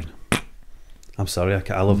scoring. I'm sorry,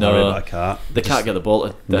 I love Harry, but I can't. They can't get the ball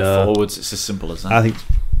to their forwards. It's as simple as that. I think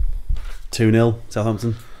 2-0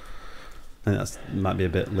 Southampton. I think that might be a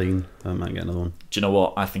bit lean. I might get another one. Do you know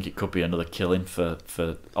what? I think it could be another killing for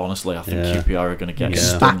honestly, I think QPR are going to get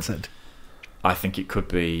battered. I think it could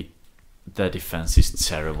be their defence is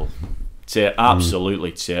terrible.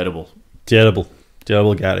 Absolutely terrible. Terrible,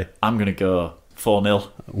 Gary. I'm going to go 4-0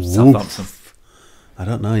 Southampton. I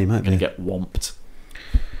don't know, you might be. Going to get whomped.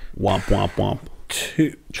 Whomp.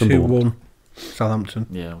 2-1 Southampton.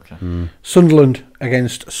 Yeah, okay. Sunderland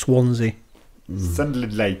against Swansea.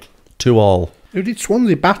 Sunderland like 2-2. Who did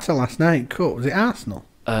Swansea batter last night? Cut. Was it Arsenal?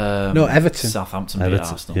 No, Everton. Southampton beat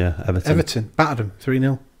Arsenal. Yeah, Everton battered them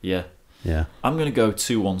 3-0. Yeah. I'm going to go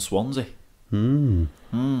 2-1 Swansea.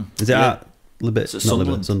 Is it at Libet?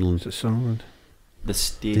 Sunderland. It's at Sunderland. The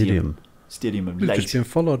Stadium of We've Light. just been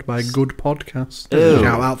followed by a good podcast. Oh.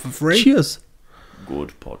 Shout out for free. Cheers.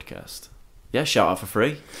 Good podcast. Yeah, shout out for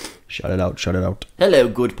free. Shout it out. Hello,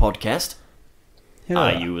 good podcast. Yeah.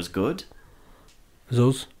 Are you as good? As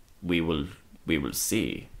us? We will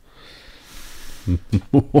see. Is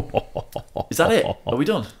that it? Are we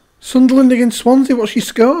done? Sunderland against Swansea. What's your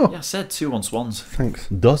score? Yeah, I said 2-1 Swans. Thanks.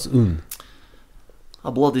 Das un.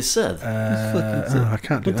 I bloody said. I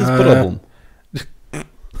can't do What is that. problem?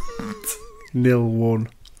 0-1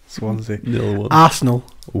 Swansea. 0-1. Arsenal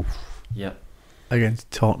Yeah.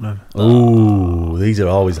 against Tottenham. Ooh, these are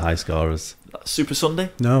always high scorers. Super Sunday?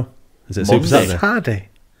 No. Is it Monday. Super Saturday? Saturday.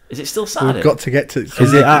 Is it still Saturday? We've got to get to.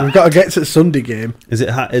 Is it at- We've got to get to the Sunday game. Is it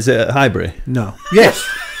at Highbury? No. Yes.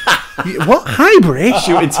 What? Highbury?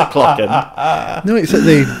 Shooting to clock end. No, it's at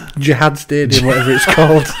the Jihad Stadium, whatever it's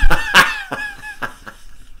called.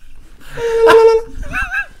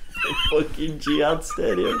 Fucking Jihad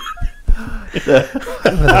Stadium.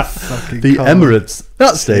 The Emirates.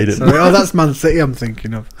 That's Stadium. Sorry. Oh, that's Man City I'm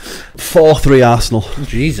thinking of. 4-3 Arsenal.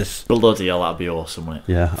 Jesus. Bloody hell, that'd be awesome, wouldn't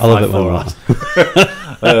it? Yeah, I love it when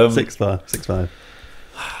 5-4. we're 6-5.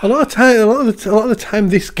 A lot of the time,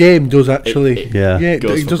 this game does actually. It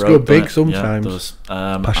it does go big sometimes. Yeah, it does.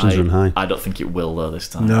 Passions run high. I don't think it will though this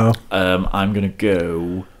time. No. I'm gonna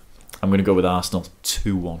go with Arsenal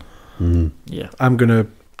 2-1. Yeah. I'm gonna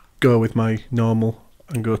go with my normal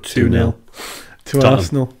and go 2-0 to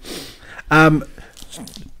Tottenham. Arsenal.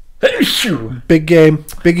 Big game,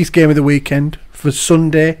 biggest game of the weekend for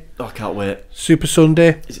Sunday. Oh, I can't wait. Super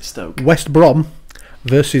Sunday. Is it Stoke? West Brom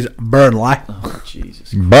versus Burnley. Oh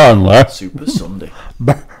Jesus. Burnley. Super Sunday.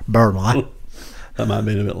 Burnley. That might have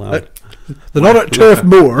been a bit loud. They're not at Turf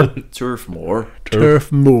Moor. Turf Moor.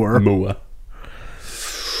 Turf Moor. Moor.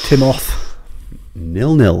 Timoth.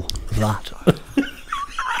 0-0. That.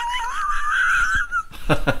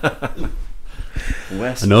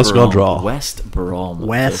 West A no-score draw. West Brom.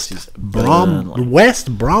 West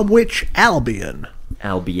Bromwich Albion.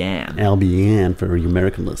 Albion for you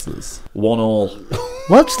American listeners. 1-1.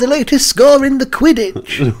 What's the latest score in the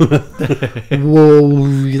Quidditch?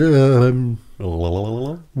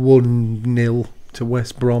 1-0 to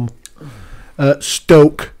West Brom.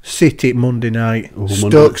 Stoke City Monday night.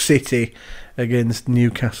 Stoke City against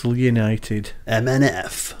Newcastle United.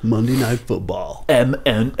 MNF, Monday Night Football.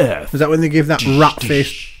 MNF. Is that when they give that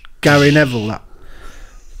rat-faced Gary Neville that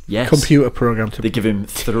computer program to? They give him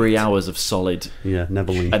 3 hours of solid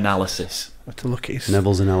Neville analysis. To look at his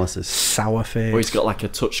Neville's analysis. Sour face. Where he's got like a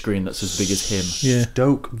touchscreen that's as big as him. Yeah.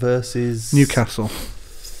 Stoke versus Newcastle.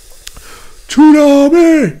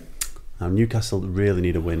 Tsunami! Now Newcastle really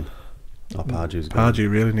need a win.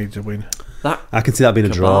 Pardew really needs a win. I can see that being a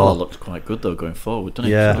draw. Looked quite good though going forward, didn't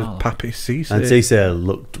he? Yeah. Papi Cisse. And Cisse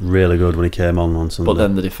looked really good when he came on Sunday. But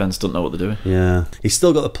then the defence don't know what they're doing. Yeah. He's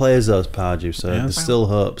still got the players though as Pardew, so there's still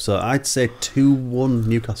hope. So I'd say 2-1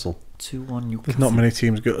 Newcastle. 2-1 Newcastle. There's not many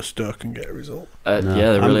teams go to Stoke and get a result. Yeah,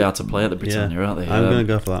 they're really hard to play at the Britannia, aren't they? I'm going to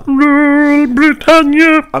go for that. Rule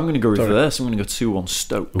Britannia! I'm going to go reverse. I'm going to go 2-1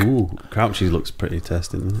 Stoke. Ooh, Crouchy looks pretty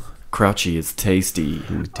testy, doesn't it? Crouchy is tasty.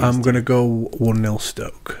 I'm going to go 1-0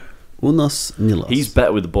 Stoke. 1-0. He's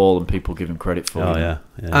better with the ball than people give him credit for. Oh, yeah.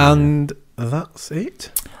 And that's it.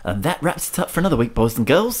 And that wraps it up for another week, boys and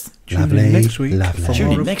girls. Tune in next week.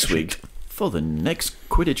 Tune in next week for the next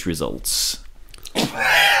Quidditch results.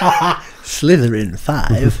 Slytherin 5.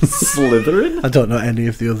 Slytherin? I don't know any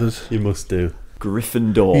of the others. You must do.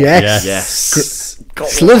 Gryffindor. Yes. Yes.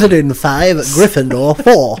 Slytherin 5, Gryffindor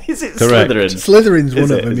 4. Is it Correct. Slytherin? Slytherin's one of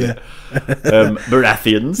them, Is yeah. it?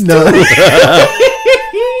 Baratheons. No.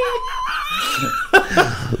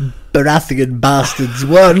 Baratheon bastards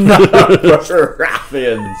 1.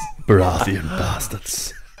 Baratheons. Baratheon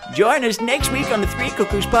bastards. Join us next week on the Three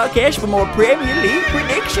Cuckoos podcast for more Premier League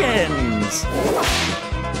predictions.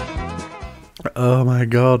 Oh my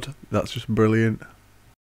god, that's just brilliant.